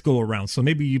 the next go around. So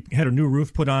maybe you had a new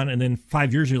roof put on, and then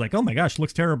 5 years you're like, oh my gosh, it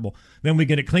looks terrible. Then we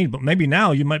get it cleaned, but maybe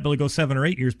now you might be able to go 7 or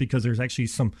 8 years because there's actually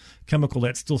some chemical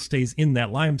that still stays in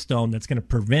that limestone that's going to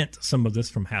prevent some of this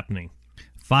from happening.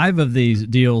 5 of these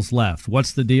deals left.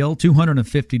 What's the deal?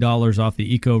 $250 off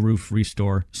the Eco Roof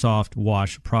Restore Soft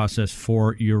Wash process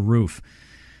for your roof.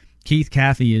 Keith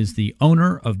Caffey is the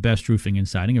owner of Best Roofing and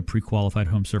Siding, a pre-qualified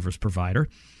home service provider.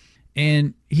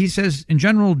 And he says, in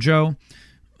general, Joe,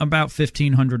 about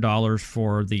 $1,500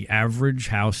 for the average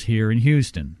house here in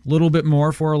Houston. A little bit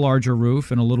more for a larger roof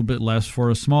and a little bit less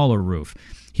for a smaller roof.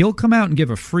 He'll come out and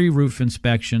give a free roof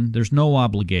inspection. There's no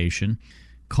obligation.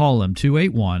 Call him,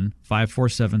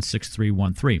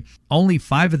 281-547-6313. Only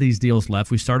 5 of these deals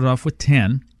left. We started off with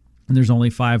 10, and there's only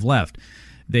 5 left.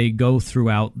 They go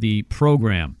throughout the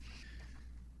program.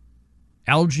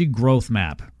 Algae growth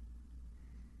map.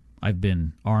 I've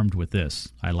been armed with this.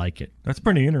 I like it. That's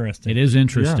pretty interesting. It is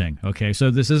interesting. Yeah. Okay, so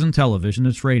this isn't television,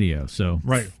 it's radio. So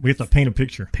right, we have to paint a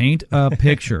picture. Paint a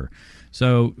picture.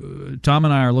 So Tom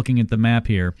and I are looking at the map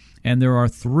here, and there are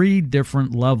 3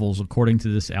 different levels according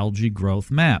to this algae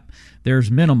growth map. There's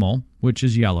minimal, which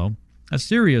is yellow, a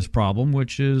serious problem,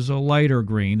 which is a lighter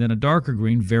green, then a darker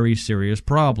green, very serious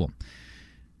problem.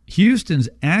 Houston's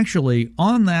actually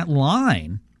on that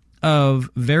line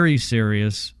of very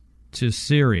serious to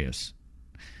serious.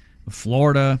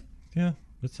 Florida. Yeah,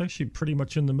 it's actually pretty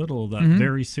much in the middle of that.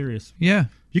 Very serious. Yeah.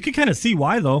 You can kind of see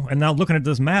why, though. And now looking at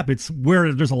this map, it's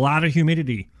where there's a lot of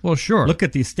humidity. Well, sure. Look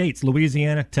at these states: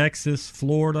 Louisiana, Texas,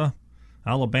 Florida,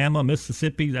 Alabama,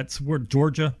 Mississippi. That's where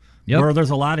Georgia, where there's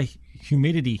a lot of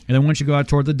humidity. And then once you go out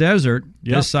toward the desert,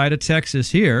 this side of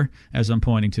Texas here, as I'm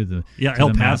pointing to the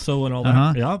El Paso and all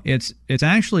that. Yeah, it's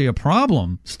actually a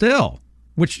problem still,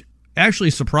 which actually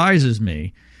surprises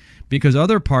me. Because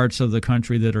other parts of the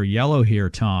country that are yellow here,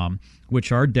 Tom,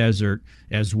 which are desert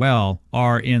as well,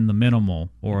 are in the minimal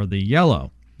or the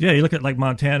yellow. Yeah, you look at like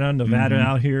Montana, Nevada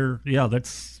out here. Yeah,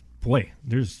 that's, boy,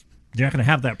 you're not going to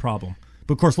have that problem.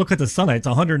 But of course, look at the sunlight. It's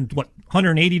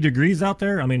 180 degrees out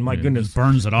there. I mean, my goodness. It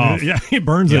burns it off. Yeah, it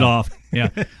burns it off. Yeah.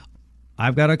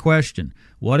 I've got a question.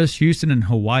 What does Houston and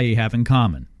Hawaii have in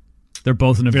common? They're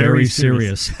both in a very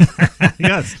serious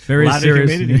yes, very a lot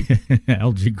serious of humidity.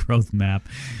 algae growth map.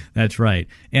 That's right.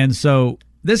 And so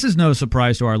this is no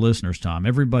surprise to our listeners, Tom.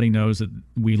 Everybody knows that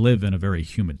we live in a very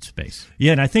humid space.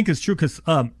 Yeah, and I think it's true because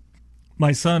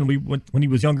my son, when he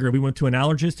was younger, we went to an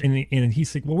allergist, and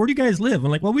he's like, well, where do you guys live? I'm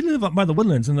like, well, we live up by the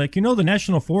woodlands. And like, the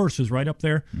National Forest is right up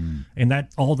there, and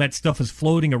that all that stuff is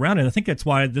floating around. And I think that's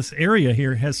why this area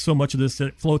here has so much of this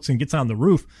that floats and gets on the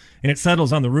roof, and it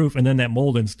settles on the roof, and then that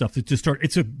mold and stuff,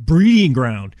 it's a breeding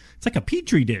ground. It's like a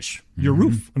petri dish, your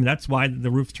roof. I mean, that's why the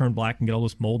roofs turn black and get all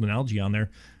this mold and algae on there.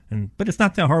 But it's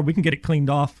not that hard. We can get it cleaned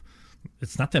off.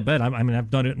 It's not that bad. I mean, I've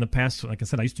done it in the past. Like I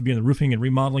said, I used to be in the roofing and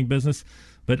remodeling business,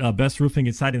 but Best Roofing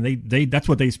Inside, and they that's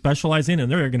what they specialize in,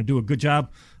 and they're going to do a good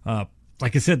job.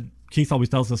 Like I said, Keith always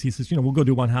tells us, he says, we'll go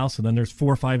do one house, and then there's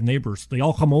 4 or 5 neighbors. They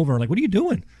all come over and like, what are you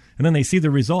doing? And then they see the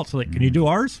results. Like, can you do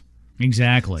ours?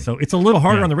 Exactly. So it's a little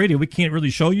harder on the radio. We can't really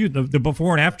show you the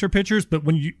before and after pictures, but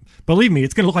believe me,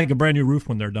 it's going to look like a brand new roof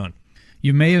when they're done.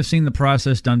 You may have seen the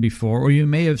process done before, or you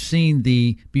may have seen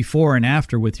the before and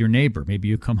after with your neighbor. Maybe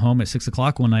you come home at 6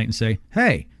 o'clock one night and say,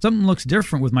 hey, something looks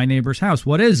different with my neighbor's house.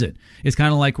 What is it? It's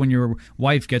kind of like when your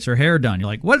wife gets her hair done. You're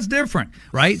like, what's different,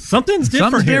 right? Something's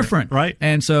different here, right?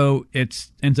 And so it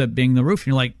ends up being the roof. And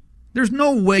you're like, there's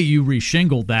no way you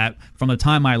reshingled that from the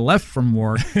time I left from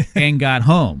work and got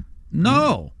home.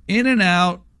 No. In and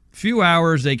out. Few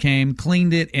hours they came,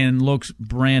 cleaned it, and looks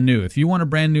brand new. If you want a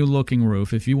brand new looking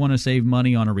roof, if you want to save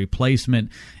money on a replacement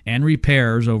and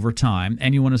repairs over time,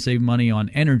 and you want to save money on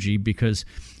energy because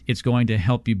it's going to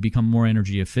help you become more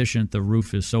energy efficient, the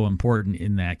roof is so important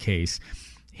in that case.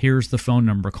 Here's the phone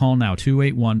number. Call now,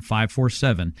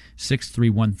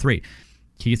 281-547-6313.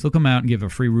 Keith will come out and give a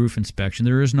free roof inspection.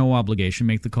 There is no obligation.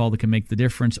 Make the call that can make the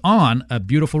difference on a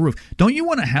beautiful roof. Don't you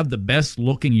want to have the best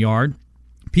looking yard?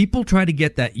 People try to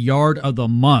get that yard of the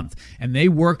month, and they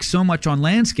work so much on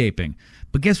landscaping.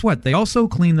 But guess what? They also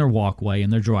clean their walkway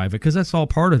and their driveway because that's all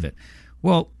part of it.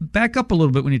 Well, back up a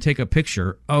little bit when you take a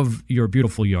picture of your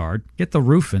beautiful yard. Get the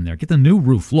roof in there. Get the new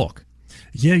roof look.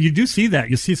 Yeah, you do see that.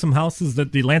 You see some houses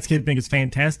that the landscaping is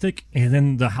fantastic, and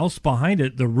then the house behind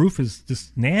it, the roof is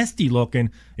just nasty looking.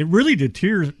 It really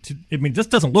deteriorates. I mean, it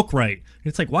just doesn't look right.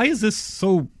 It's like, why is this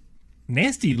so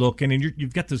nasty looking, and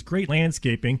you've got this great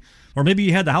landscaping, or maybe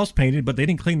you had the house painted but they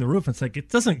didn't clean the roof. It's like, it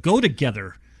doesn't go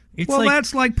together.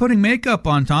 That's like putting makeup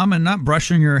on, Tom, and not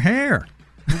brushing your hair.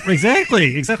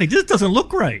 Exactly. It just doesn't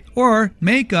look right. Or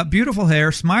makeup, beautiful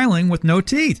hair, smiling with no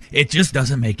teeth. It just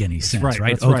doesn't make any sense,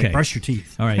 right? That's right. Brush your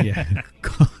teeth. All right, yeah.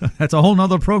 That's a whole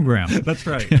nother program. That's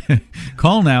right.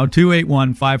 Call now,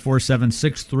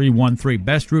 281-547-6313.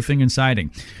 Best Roofing and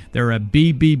Siding. They're a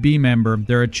BBB member.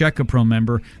 They're a CheckaPro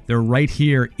member. They're right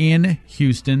here in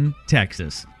Houston,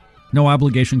 Texas. No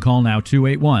obligation. Call now,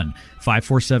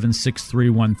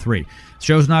 281-547-6313.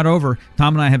 Show's not over.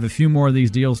 Tom and I have a few more of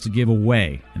these deals to give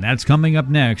away, and that's coming up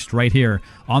next right here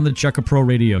on the CheckaPro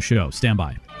Radio Show. Stand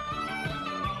by.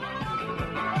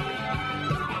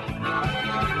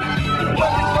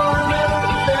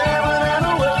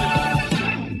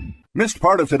 Missed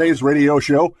part of today's radio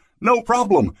show? No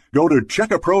problem. Go to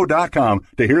checkapro.com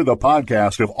to hear the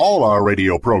podcast of all our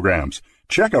radio programs.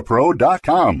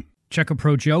 Checkapro.com.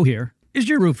 Check-A-Pro Joe here. Is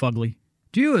your roof ugly?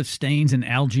 Do you have stains and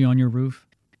algae on your roof?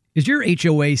 Is your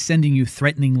HOA sending you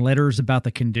threatening letters about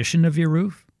the condition of your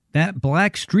roof? That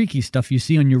black streaky stuff you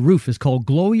see on your roof is called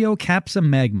gloeocapsa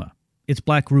magma. It's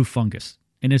black roof fungus,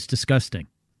 and it's disgusting.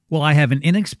 Well, I have an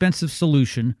inexpensive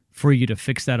solution for you to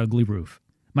fix that ugly roof.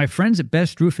 My friends at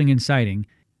Best Roofing and Siding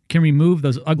can remove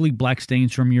those ugly black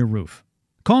stains from your roof.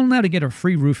 Call now to get a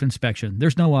free roof inspection.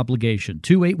 There's no obligation.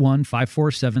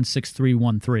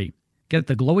 281-547-6313. Get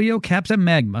the gloeocapsa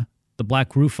magma, the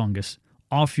black roof fungus,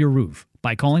 off your roof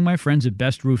by calling my friends at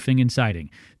Best Roofing and Siding.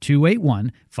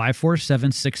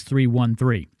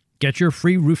 281-547-6313. Get your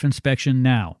free roof inspection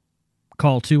now.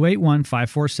 Call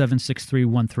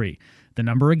 281-547-6313. The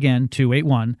number again,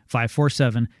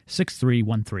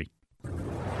 281-547-6313.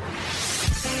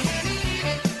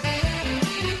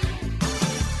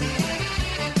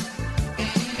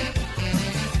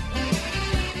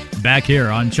 Back here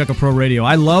on Check-A-Pro Radio.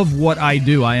 I love what I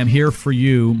do. I am here for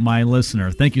you, my listener.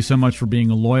 Thank you so much for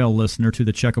being a loyal listener to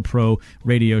the Check-A-Pro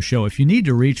Radio Show. If you need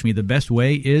to reach me, the best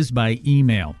way is by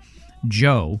email.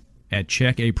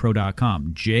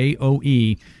 Joe@checkapro.com.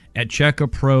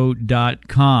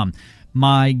 Joe@checkapro.com.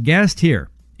 My guest here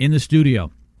in the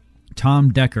studio,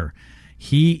 Tom Decker.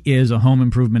 He is a home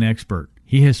improvement expert.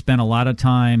 He has spent a lot of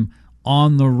time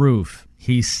on the roof.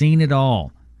 He's seen it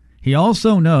all. He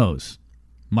also knows,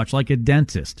 much like a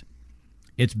dentist,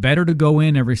 it's better to go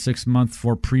in every 6 months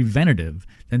for preventative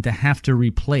than to have to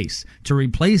replace. To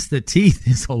replace the teeth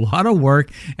is a lot of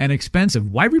work and expensive.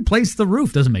 Why replace the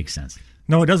roof? Doesn't make sense.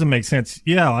 No, it doesn't make sense.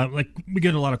 Yeah, like we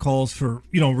get a lot of calls for,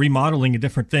 remodeling and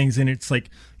different things. And it's like,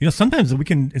 sometimes we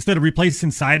can, instead of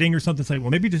replacing siding or something, say, well,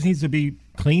 maybe it just needs to be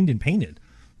cleaned and painted.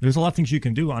 There's a lot of things you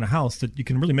can do on a house that you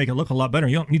can really make it look a lot better.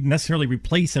 You don't need to necessarily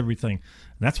replace everything.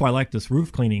 And that's why I like this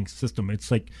roof cleaning system. It's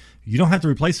like you don't have to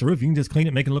replace the roof. You can just clean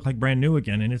it, make it look like brand new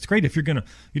again. And it's great if you're going to,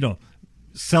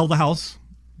 sell the house.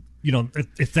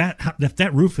 If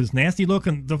that roof is nasty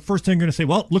looking, the first thing they're going to say,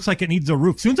 well, it looks like it needs a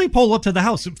roof. As soon as they pull up to the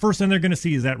house, the first thing they're going to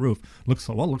see is that roof. Looks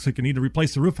like you need to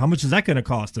replace the roof. How much is that going to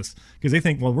cost us? Because they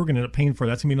think, well, we're going to end up paying for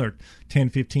that. That's going to be like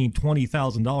 $10,000, $15,000,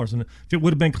 $20,000. And if it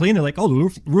would have been clean, they're like, oh, the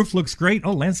roof looks great.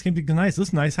 Oh, landscaping is nice. This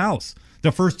is a nice house.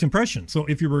 The first impression. So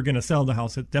if you were going to sell the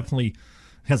house, it definitely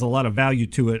has a lot of value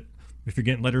to it. If you're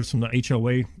getting letters from the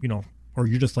HOA, or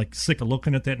you're just like sick of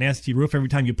looking at that nasty roof every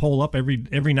time you pull up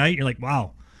every night, you're like,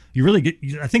 wow. You really get,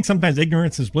 I think sometimes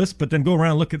ignorance is bliss, but then go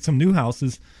around and look at some new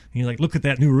houses, and you're like, look at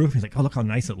that new roof. He's like, oh, look how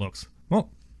nice it looks. Well,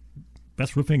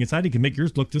 Best Roofing inside, you can make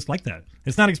yours look just like that.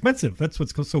 It's not expensive. That's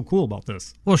what's so cool about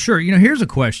this. Well, sure. Here's a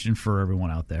question for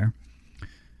everyone out there.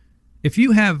 If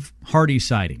you have hardy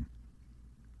siding,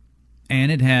 and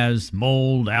it has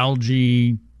mold,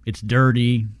 algae, it's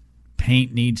dirty,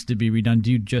 paint needs to be redone,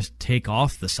 do you just take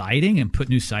off the siding and put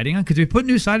new siding on? Because if you put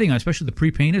new siding on, especially the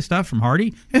pre-painted stuff from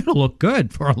Hardy, it'll look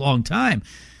good for a long time.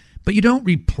 But you don't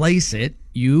replace it,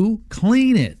 you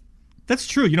clean it. That's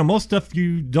true. Most stuff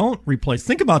you don't replace.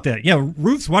 Think about that. Yeah,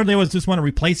 roofs, why do they always just want to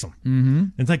replace them? Mm-hmm.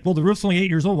 It's like, well, the roof's only 8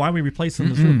 years old. Why are we replacing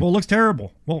this roof? Well, it looks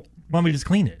terrible. Well, why don't we just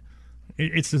clean it?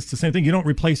 It's just the same thing. You don't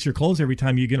replace your clothes every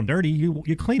time you get them dirty.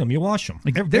 You clean them. You wash them.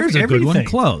 There's a good one,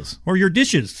 clothes. Or your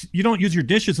dishes. You don't use your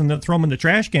dishes and then throw them in the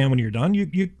trash can when you're done.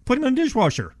 You put them in the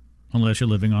dishwasher. Unless you're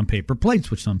living on paper plates,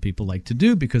 which some people like to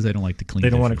do because they don't like to clean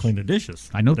dishes. They don't want to clean the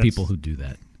dishes. I know people who do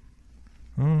that.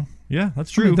 Yeah, that's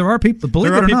true. There are people,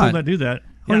 believe it or not. There are people that do that.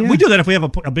 Yeah, we do that if we have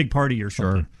a big party or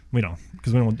something. Sure. We don't,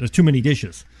 because there's too many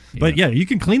dishes. But yeah, you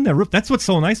can clean the roof. That's what's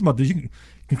so nice about this. You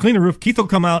can clean the roof. Keith will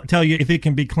come out and tell you if it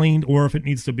can be cleaned or if it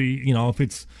needs to be, if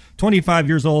it's 25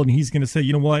 years old and he's going to say,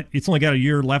 you know what, it's only got a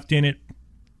year left in it.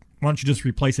 Why don't you just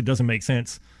replace it? It doesn't make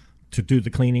sense to do the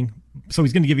cleaning. So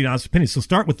he's going to give you an honest opinion. So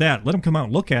start with that. Let him come out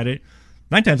and look at it.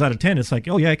 9 times out of 10, it's like,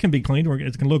 oh, yeah, it can be cleaned or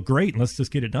it's going to look great. And let's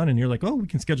just get it done. And you're like, oh, we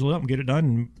can schedule it up and get it done.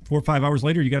 And 4 or 5 hours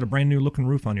later, you got a brand new looking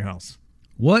roof on your house.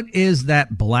 What is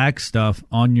that black stuff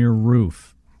on your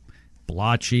roof?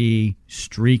 Blotchy,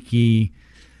 streaky.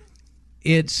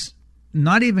 It's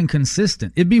not even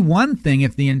consistent. It'd be one thing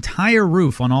if the entire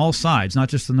roof on all sides, not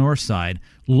just the north side,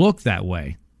 looked that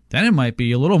way. Then it might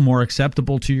be a little more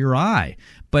acceptable to your eye.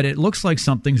 But it looks like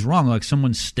something's wrong, like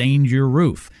someone stained your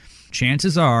roof.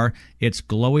 Chances are it's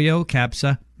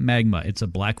gloeocapsa magma. It's a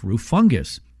black roof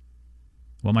fungus.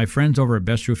 Well, my friends over at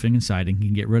Best Roofing and Siding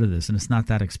can get rid of this, and it's not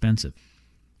that expensive.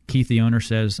 Keith, the owner,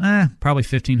 says, probably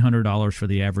 $1,500 for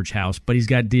the average house, but he's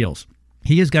got deals.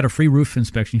 He has got a free roof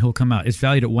inspection. He'll come out. It's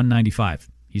valued at $195.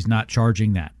 He's not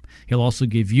charging that. He'll also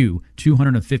give you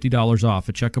 $250 off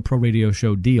a Check a Pro Radio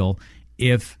Show deal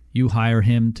if you hire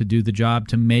him to do the job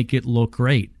to make it look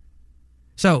great.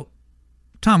 So,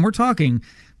 Tom, we're talking,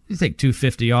 you take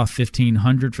 $250 off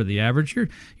 $1,500 for the average, you're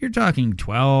talking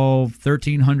 $1,200,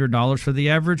 $1,300 for the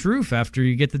average roof after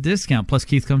you get the discount. Plus,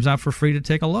 Keith comes out for free to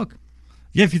take a look.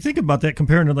 Yeah, if you think about that,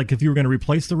 comparing to like if you were going to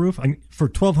replace the roof, for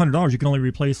 $1,200, you can only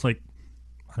replace like,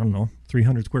 I don't know,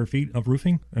 300 square feet of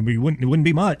roofing. I mean, it wouldn't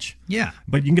be much. Yeah.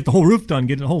 But you can get the whole roof done,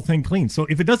 get the whole thing clean. So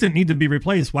if it doesn't need to be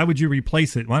replaced, why would you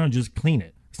replace it? Why don't you just clean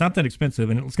it? It's not that expensive,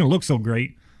 and it's going to look so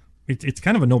great. It's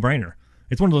kind of a no-brainer.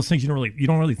 It's one of those things you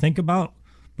don't really think about.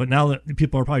 But now that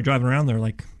people are probably driving around, they're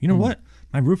like, you know what?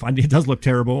 My roof, it does look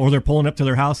terrible. Or they're pulling up to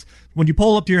their house. When you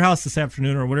pull up to your house this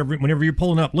afternoon or whatever, whenever you're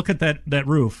pulling up, look at that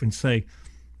roof and say,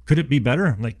 could it be better?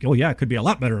 I'm like, oh, yeah, it could be a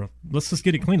lot better. Let's just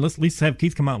get it clean. Let's at least have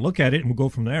Keith come out and look at it, and we'll go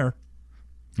from there.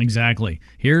 Exactly.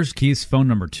 Here's Keith's phone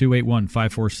number,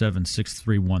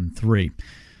 281-547-6313.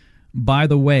 By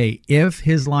the way, if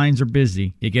his lines are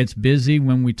busy, it gets busy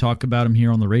when we talk about him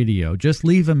here on the radio, just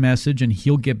leave a message and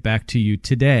he'll get back to you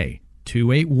today.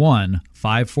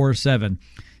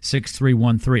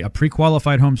 281-547-6313. A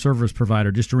pre-qualified home service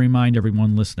provider, just to remind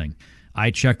everyone listening.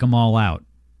 I check them all out.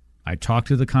 I talk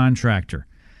to the contractor.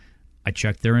 I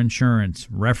check their insurance,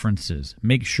 references,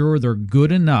 make sure they're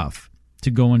good enough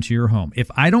to go into your home. If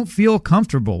I don't feel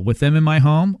comfortable with them in my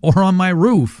home or on my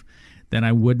roof, then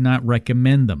I would not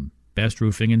recommend them. Best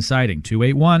Roofing and Siding,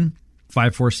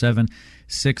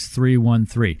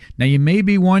 281-547-6313. Now, you may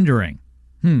be wondering,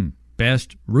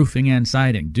 Best Roofing and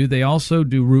Siding, do they also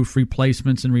do roof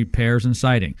replacements and repairs and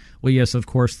siding? Well, yes, of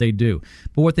course they do.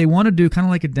 But what they want to do, kind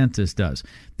of like a dentist does,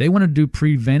 they want to do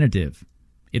preventative.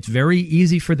 It's very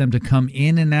easy for them to come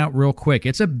in and out real quick.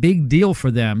 It's a big deal for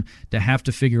them to have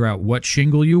to figure out what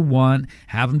shingle you want,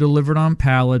 have them delivered on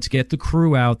pallets, get the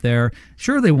crew out there.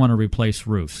 Sure, they want to replace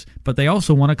roofs, but they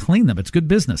also want to clean them. It's good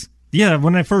business. Yeah,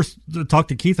 when I first talked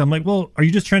to Keith, I'm like, well, are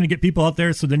you just trying to get people out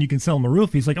there so then you can sell them a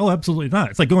roof? He's like, oh, absolutely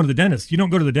not. It's like going to the dentist. You don't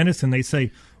go to the dentist and they say,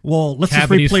 well, let's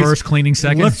Cavities just replace first, cleaning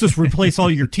second. Let's just replace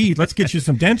all your teeth. Let's get you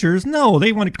some dentures. No,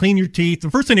 they want to clean your teeth. The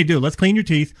first thing they do, let's clean your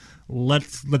teeth.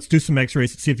 Let's do some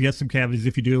x-rays, see if you have some cavities.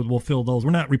 If you do, we'll fill those.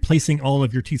 We're not replacing all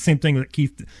of your teeth. Same thing that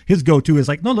Keith, his go-to is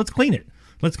like, no, let's clean it.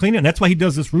 Let's clean it. And that's why he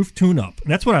does this roof tune-up.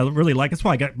 And that's what I really like. That's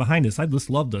why I got behind this. I just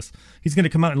love this. He's going to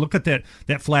come out and look at that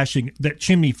flashing, that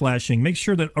chimney flashing. Make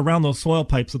sure that around those soil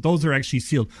pipes, that those are actually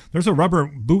sealed. There's a rubber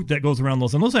boot that goes around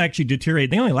those, and those actually deteriorate.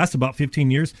 They only last about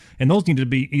 15 years, and those need to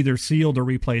be either sealed or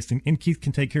replaced. And Keith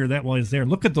can take care of that while he's there.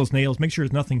 Look at those nails. Make sure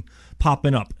there's nothing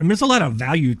popping up. And there's a lot of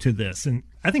value to this, and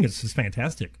I think it's just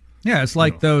fantastic. Yeah, it's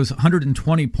like those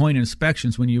 120-point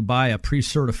inspections when you buy a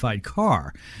pre-certified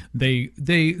car. I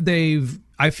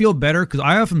feel better because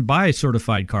I often buy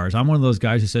certified cars. I'm one of those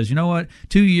guys who says, you know what,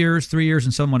 2 years, 3 years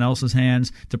in someone else's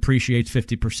hands depreciates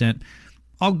 50%.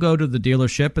 I'll go to the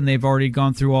dealership, and they've already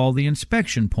gone through all the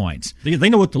inspection points. They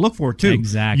know what to look for, too.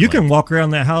 Exactly. You can walk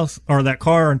around that house or that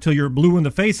car until you're blue in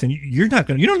the face, and you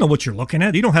don't know what you're looking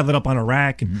at. You don't have it up on a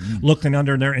rack and looking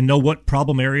under there and know what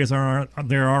problem areas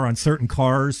there are on certain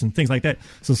cars and things like that.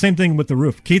 So same thing with the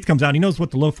roof. Keith comes out. He knows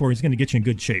what to look for. He's going to get you in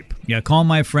good shape. Yeah, call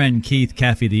my friend Keith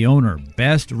Caffey, the owner.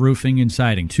 Best Roofing and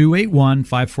Siding,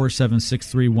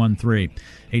 281-547-6313.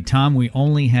 Hey, Tom, we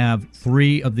only have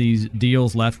 3 of these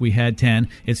deals left. We had 10.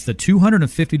 It's the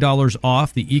 $250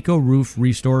 off the Eco Roof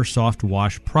Restore Soft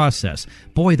Wash process.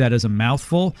 Boy, that is a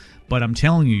mouthful, but I'm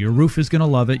telling you, your roof is going to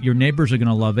love it, your neighbors are going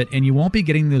to love it, and you won't be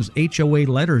getting those HOA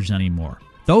letters anymore.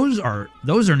 Those are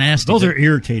nasty. Those are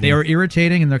irritating. They are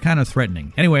irritating, and they're kind of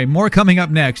threatening. Anyway, more coming up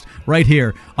next right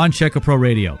here on Check a Pro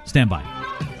Radio. Stand by.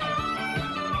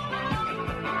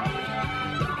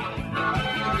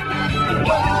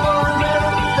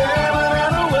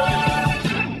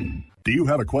 Do you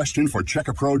have a question for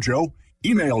Check-A-Pro Joe?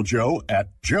 Email Joe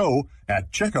at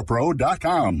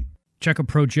checkapro.com.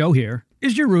 Check-A-Pro Joe here.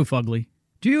 Is your roof ugly?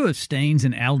 Do you have stains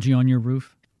and algae on your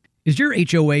roof? Is your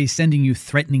HOA sending you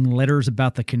threatening letters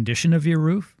about the condition of your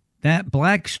roof? That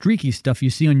black streaky stuff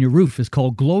you see on your roof is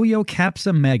called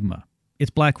gloeocapsa magma. It's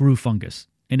black roof fungus,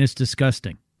 and it's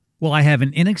disgusting. Well, I have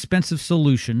an inexpensive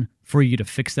solution for you to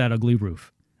fix that ugly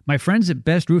roof. My friends at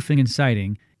Best Roofing and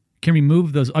Siding can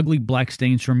remove those ugly black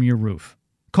stains from your roof.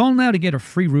 Call now to get a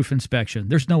free roof inspection.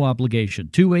 There's no obligation.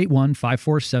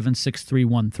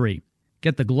 281-547-6313.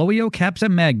 Get the gloeocapsa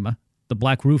magma, the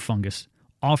black roof fungus,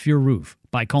 off your roof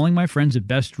by calling my friends at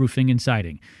Best Roofing and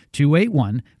Siding.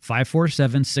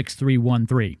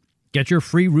 281-547-6313. Get your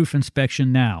free roof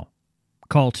inspection now.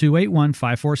 Call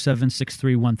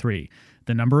 281-547-6313.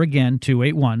 The number again,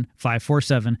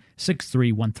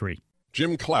 281-547-6313.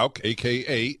 Jim Clouk,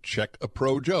 a.k.a.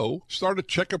 Check-A-Pro Joe, started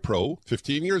Check-A-Pro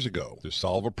 15 years ago to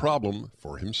solve a problem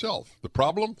for himself. The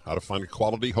problem? How to find a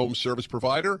quality home service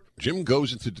provider? Jim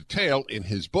goes into detail in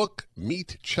his book,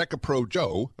 Meet Check-A-Pro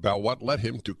Joe, about what led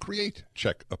him to create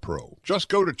Check-A-Pro. Just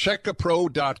go to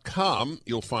checkapro.com.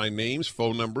 You'll find names,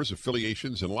 phone numbers,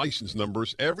 affiliations, and license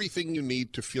numbers, everything you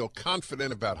need to feel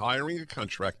confident about hiring a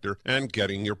contractor and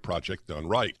getting your project done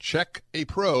right.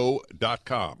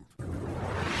 Checkapro.com.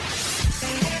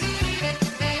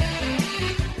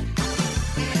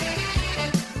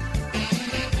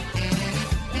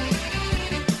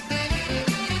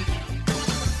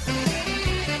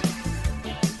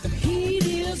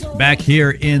 Back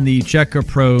here in the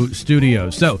Check-A-Pro studio.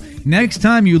 So next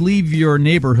time you leave your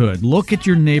neighborhood, look at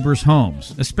your neighbors'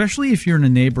 homes, especially if you're in a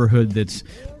neighborhood that's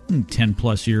 10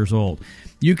 plus years old.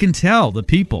 You can tell the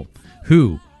people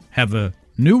who have a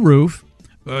new roof,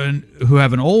 who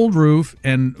have an old roof,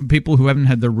 and people who haven't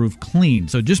had their roof cleaned.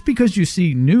 So just because you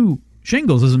see new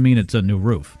shingles doesn't mean it's a new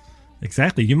roof.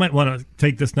 Exactly. You might want to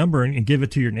take this number and give it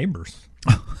to your neighbors.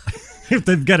 If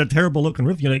they've got a terrible looking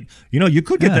roof, you're like, you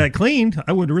could get that cleaned.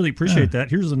 I would really appreciate that.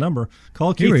 Here's the number.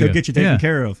 Call Keith. He'll get you taken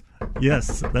care of.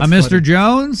 Yes. That's Mr. funny.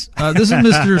 Jones. This is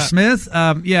Mr. Smith.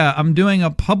 I'm doing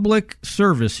a public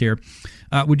service here.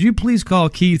 Would you please call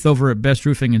Keith over at Best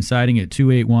Roofing and Siding at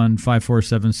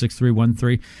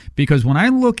 281-547-6313? Because when I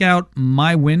look out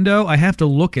my window, I have to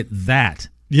look at that.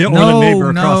 Yeah, or the neighbor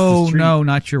across the street. No,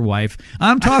 not your wife.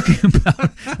 I'm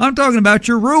talking about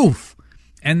your roof.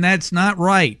 And that's not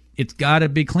right. It's got to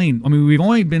be clean. I mean, we've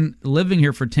only been living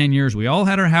here for 10 years. We all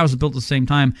had our houses built at the same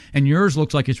time, and yours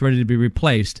looks like it's ready to be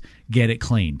replaced. Get it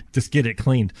cleaned. Just get it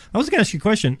cleaned. I was going to ask you a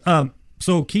question.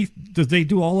 So, Keith, do they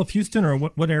do all of Houston, or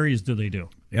what areas do they do?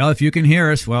 Well, if you can hear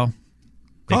us, well,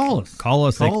 call us. Call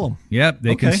them. Yep,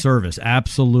 they can service.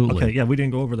 Absolutely. Okay, yeah, we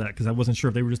didn't go over that because I wasn't sure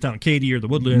if they were just down in Katy or the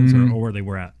Woodlands or where they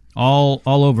were at. All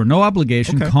over. No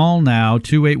obligation. Okay. Call now,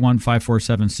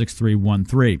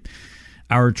 281-547-6313.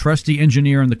 Our trusty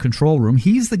engineer in the control room,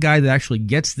 he's the guy that actually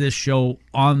gets this show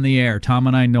on the air. Tom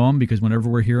and I know him because whenever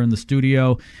we're here in the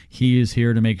studio, he is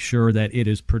here to make sure that it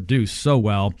is produced so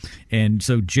well. And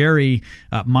so Jerry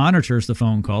monitors the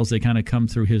phone calls. They kind of come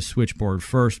through his switchboard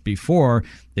first before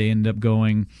they end up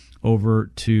going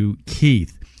over to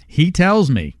Keith. He tells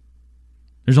me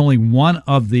there's only one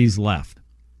of these left.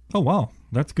 Oh, wow.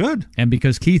 That's good. And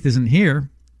because Keith isn't here,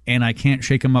 and I can't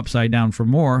shake him upside down for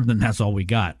more, then that's all we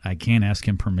got. I can't ask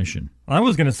him permission. I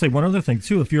was going to say one other thing,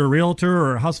 too. If you're a realtor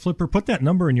or a house flipper, put that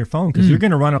number in your phone because you're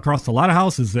going to run across a lot of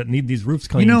houses that need these roofs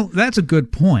cleaned. That's a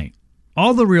good point.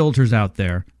 All the realtors out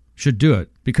there should do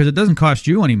it because it doesn't cost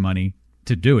you any money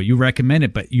to do it. You recommend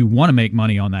it, but you want to make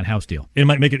money on that house deal.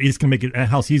 It's going to make a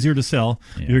house easier to sell.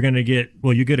 Yeah. You're going to get,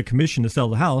 you get a commission to sell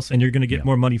the house, and you're going to get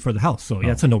more money for the house. So,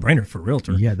 it's a no-brainer for a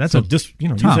realtor. Yeah, that's use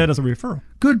that as a referral.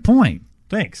 Good point.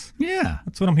 Thanks. Yeah.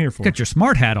 That's what I'm here for. Got your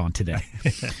smart hat on today.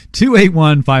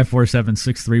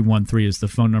 281-547-6313 is the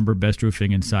phone number, Best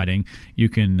Roofing and Siding. You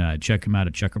can check them out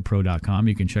at checkapro.com.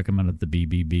 You can check them out at the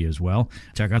BBB as well.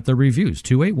 Check out the reviews,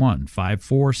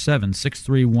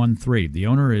 281-547-6313. The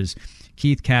owner is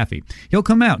Keith Caffey. He'll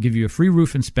come out, give you a free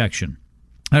roof inspection.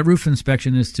 That roof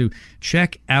inspection is to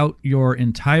check out your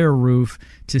entire roof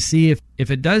to see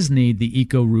if it does need the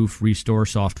Eco Roof Restore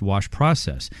Soft Wash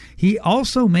process. He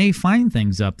also may find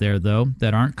things up there, though,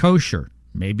 that aren't kosher.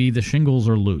 Maybe the shingles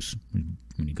are loose. When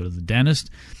you go to the dentist,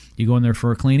 you go in there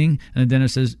for a cleaning, and the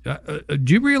dentist says,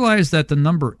 do you realize that the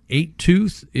number 8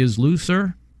 tooth is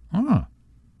looser? Oh, well,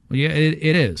 yeah,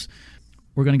 it is.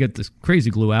 We're going to get this crazy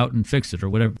glue out and fix it or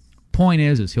whatever. Point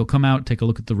is he'll come out, take a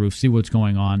look at the roof, see what's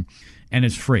going on, and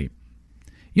it's free.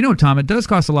 Tom, it does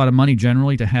cost a lot of money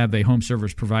generally to have a home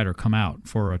service provider come out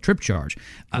for a trip charge.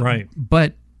 Right.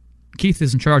 But Keith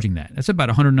isn't charging that. That's about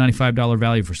 $195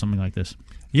 value for something like this.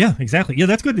 Yeah, exactly. Yeah,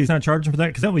 that's good. He's not charging for that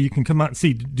because that way you can come out and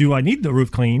see, do I need the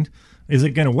roof cleaned? Is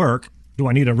it going to work? Do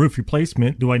I need a roof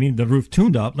replacement? Do I need the roof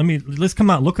tuned up? Let's come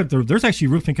out and look at there's actually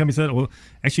roofing companies that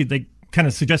they kind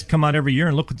of suggest come out every year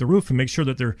and look at the roof and make sure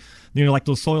that they're, like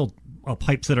those soil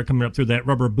pipes that are coming up through that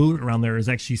rubber boot around there is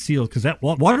actually sealed because that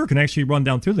water can actually run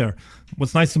down through there.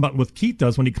 What's nice about what Keith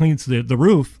does when he cleans the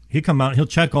roof, he come out and he'll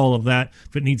check all of that.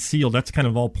 If it needs sealed, that's kind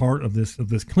of all part of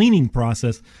this cleaning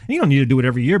process. And you don't need to do it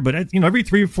every year, but every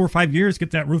 3 or 4 or 5 years, get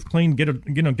that roof cleaned,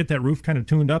 get that roof kind of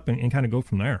tuned up and kind of go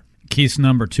from there. Keith's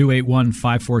number,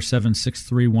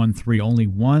 281-547-6313. Only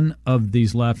one of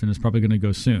these left, and it's probably going to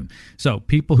go soon. So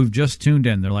people who've just tuned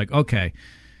in, they're like, okay,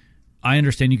 I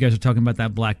understand you guys are talking about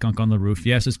that black gunk on the roof.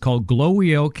 Yes, it's called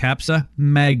gloeocapsa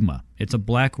magma. It's a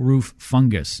black roof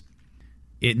fungus.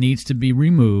 It needs to be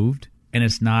removed, and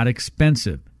it's not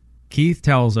expensive. Keith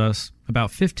tells us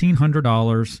about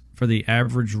 $1,500 for the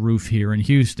average roof here in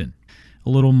Houston. A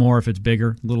little more if it's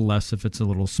bigger, a little less if it's a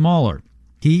little smaller.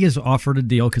 He has offered a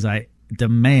deal because I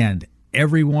demand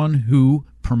everyone who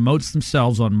promotes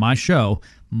themselves on my show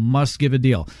must give a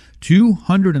deal.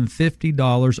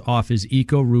 $250 off his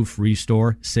Eco Roof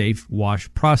Restore Safe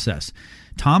Wash process.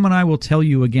 Tom and I will tell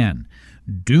you again,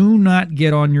 do not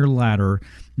get on your ladder,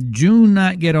 do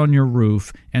not get on your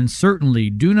roof, and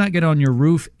certainly do not get on your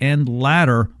roof and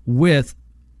ladder with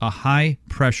a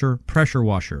high-pressure pressure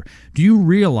washer. Do you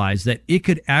realize that it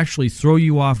could actually throw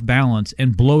you off balance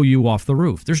and blow you off the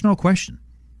roof? There's no question.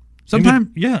 Sometimes,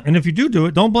 and if you do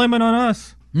it, don't blame it on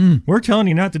us. We're telling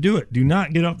you not to do it. Do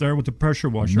not get up there with the pressure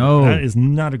washer. No. That is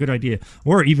not a good idea.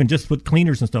 Or even just with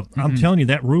cleaners and stuff. I'm telling you,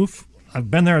 that roof,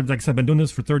 I've been there, like I said, I've been doing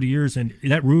this for 30 years, and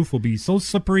that roof will be so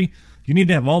slippery. You need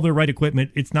to have all the right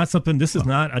equipment. It's not something, this is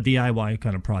not a DIY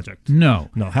kind of project. No.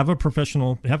 Have a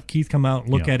professional, have Keith come out,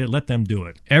 look at it, let them do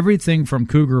it. Everything from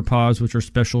cougar paws, which are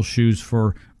special shoes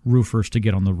for roofers to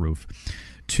get on the roof,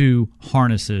 to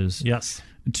harnesses. Yes.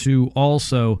 To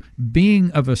also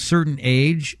being of a certain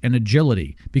age and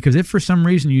agility. Because if for some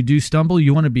reason you do stumble,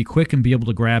 you want to be quick and be able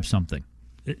to grab something.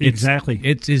 Exactly.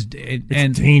 It's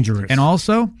dangerous. And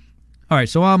also, all right,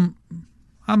 so I'm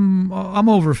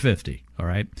over 50, all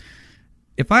right?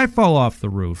 If I fall off the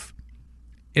roof,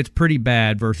 it's pretty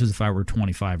bad versus if I were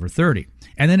 25 or 30.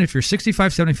 And then if you're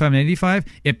 65, 75, and 85,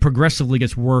 it progressively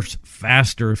gets worse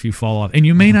faster if you fall off. And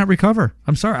you may not recover.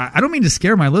 I'm sorry. I don't mean to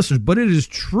scare my listeners, but it is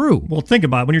true. Well, think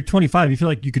about it. When you're 25, you feel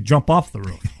like you could jump off the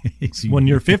roof. When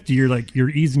you're 50, you're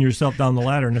easing yourself down the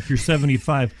ladder. And if you're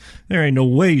 75, there ain't no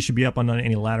way you should be up on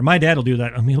any ladder. My dad will do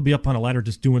that. I mean, he'll be up on a ladder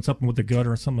just doing something with the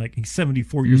gutter or something. Like, he's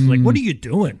 74 years. Like, what are you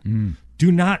doing? Do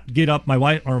not get up. My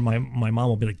wife or my mom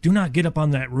will be like, do not get up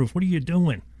on that roof. What are you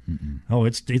doing? Oh,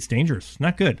 it's dangerous.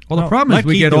 Not good. Well, the problem is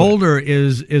we get older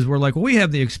is we're like, well, we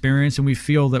have the experience and we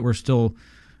feel that we're still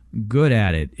good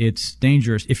at it. It's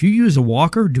dangerous. If you use a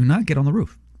walker, do not get on the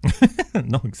roof.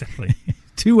 No, exactly.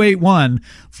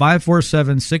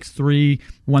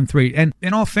 281-547-6313. And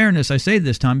in all fairness, I say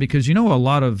this, Tom, because a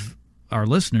lot of our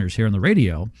listeners here on the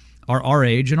radio are our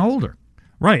age and older.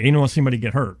 Right. You don't want to see somebody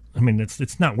get hurt. I mean,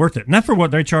 it's not worth it. Not for what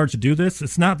they charge to do this.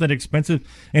 It's not that expensive.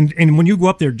 And when you go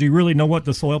up there, do you really know what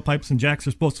the soil pipes and jacks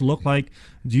are supposed to look like?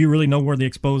 Do you really know where the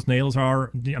exposed nails are?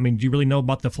 I mean, do you really know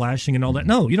about the flashing and all that?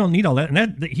 No, you don't need all that.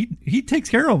 And he takes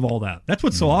care of all that. That's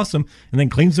what's so awesome. And then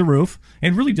cleans the roof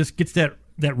and really just gets that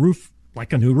roof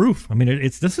like a new roof. I mean,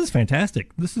 this is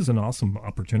fantastic. This is an awesome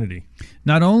opportunity.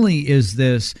 Not only is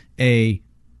this a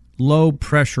low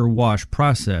pressure wash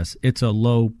process, it's a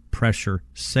low pressure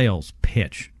sales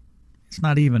pitch. It's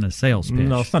not even a sales pitch.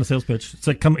 No, it's not a sales pitch. It's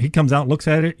like he comes out, looks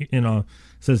at it,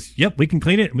 says, "Yep, we can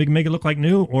clean it. We can make it look like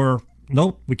new," or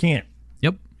 "Nope, we can't."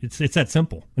 Yep, it's that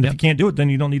simple. And if you can't do it, then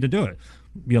you don't need to do it.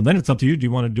 Then it's up to you. Do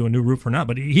you want to do a new roof or not?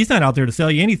 But he's not out there to sell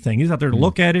you anything. He's out there to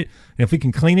look at it. And if we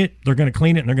can clean it, they're going to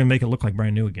clean it and they're going to make it look like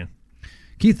brand new again.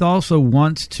 Keith also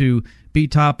wants to be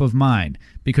top of mind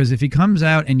because if he comes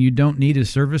out and you don't need his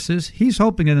services, he's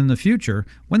hoping that in the future,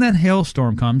 when that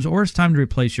hailstorm comes or it's time to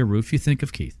replace your roof, you think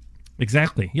of Keith.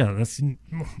 Exactly. Yeah,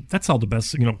 that's all the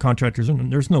best, contractors.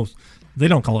 And they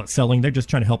don't call it selling. They're just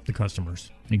trying to help the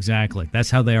customers. Exactly. That's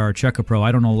how they are at Check-A-Pro.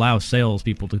 I don't allow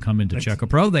salespeople to come into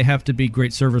Check-A-Pro. They have to be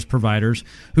great service providers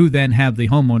who then have the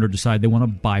homeowner decide they want to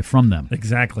buy from them.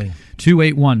 Exactly.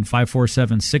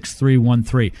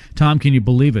 281-547-6313. Tom, can you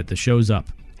believe it? The show's up.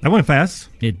 That went fast.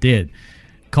 It did.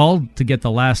 Called to get the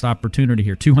last opportunity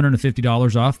here.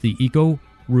 $250 off the Eco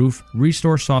Roof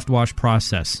Restore Soft Wash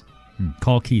process.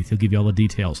 Call Keith. He'll give you all the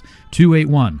details.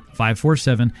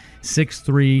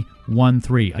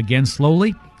 281-547-6313. Again,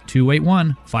 slowly,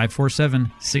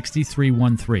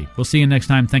 281-547-6313. We'll see you next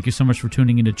time. Thank you so much for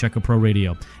tuning into Check-A-Pro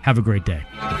Radio. Have a great day.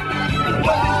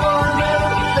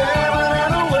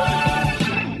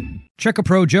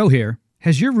 Check-A-Pro Joe here.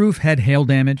 Has your roof had hail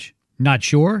damage? Not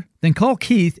sure? Then call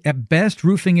Keith at Best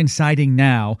Roofing and Siding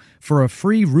now for a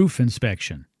free roof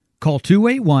inspection. Call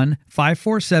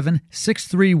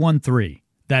 281-547-6313.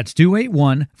 That's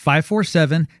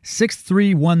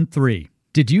 281-547-6313.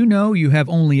 Did you know you have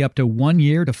only up to 1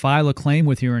 year to file a claim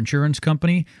with your insurance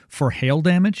company for hail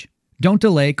damage? Don't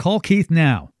delay. Call Keith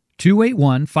now.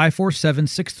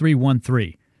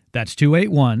 281-547-6313. That's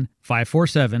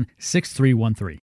 281-547-6313.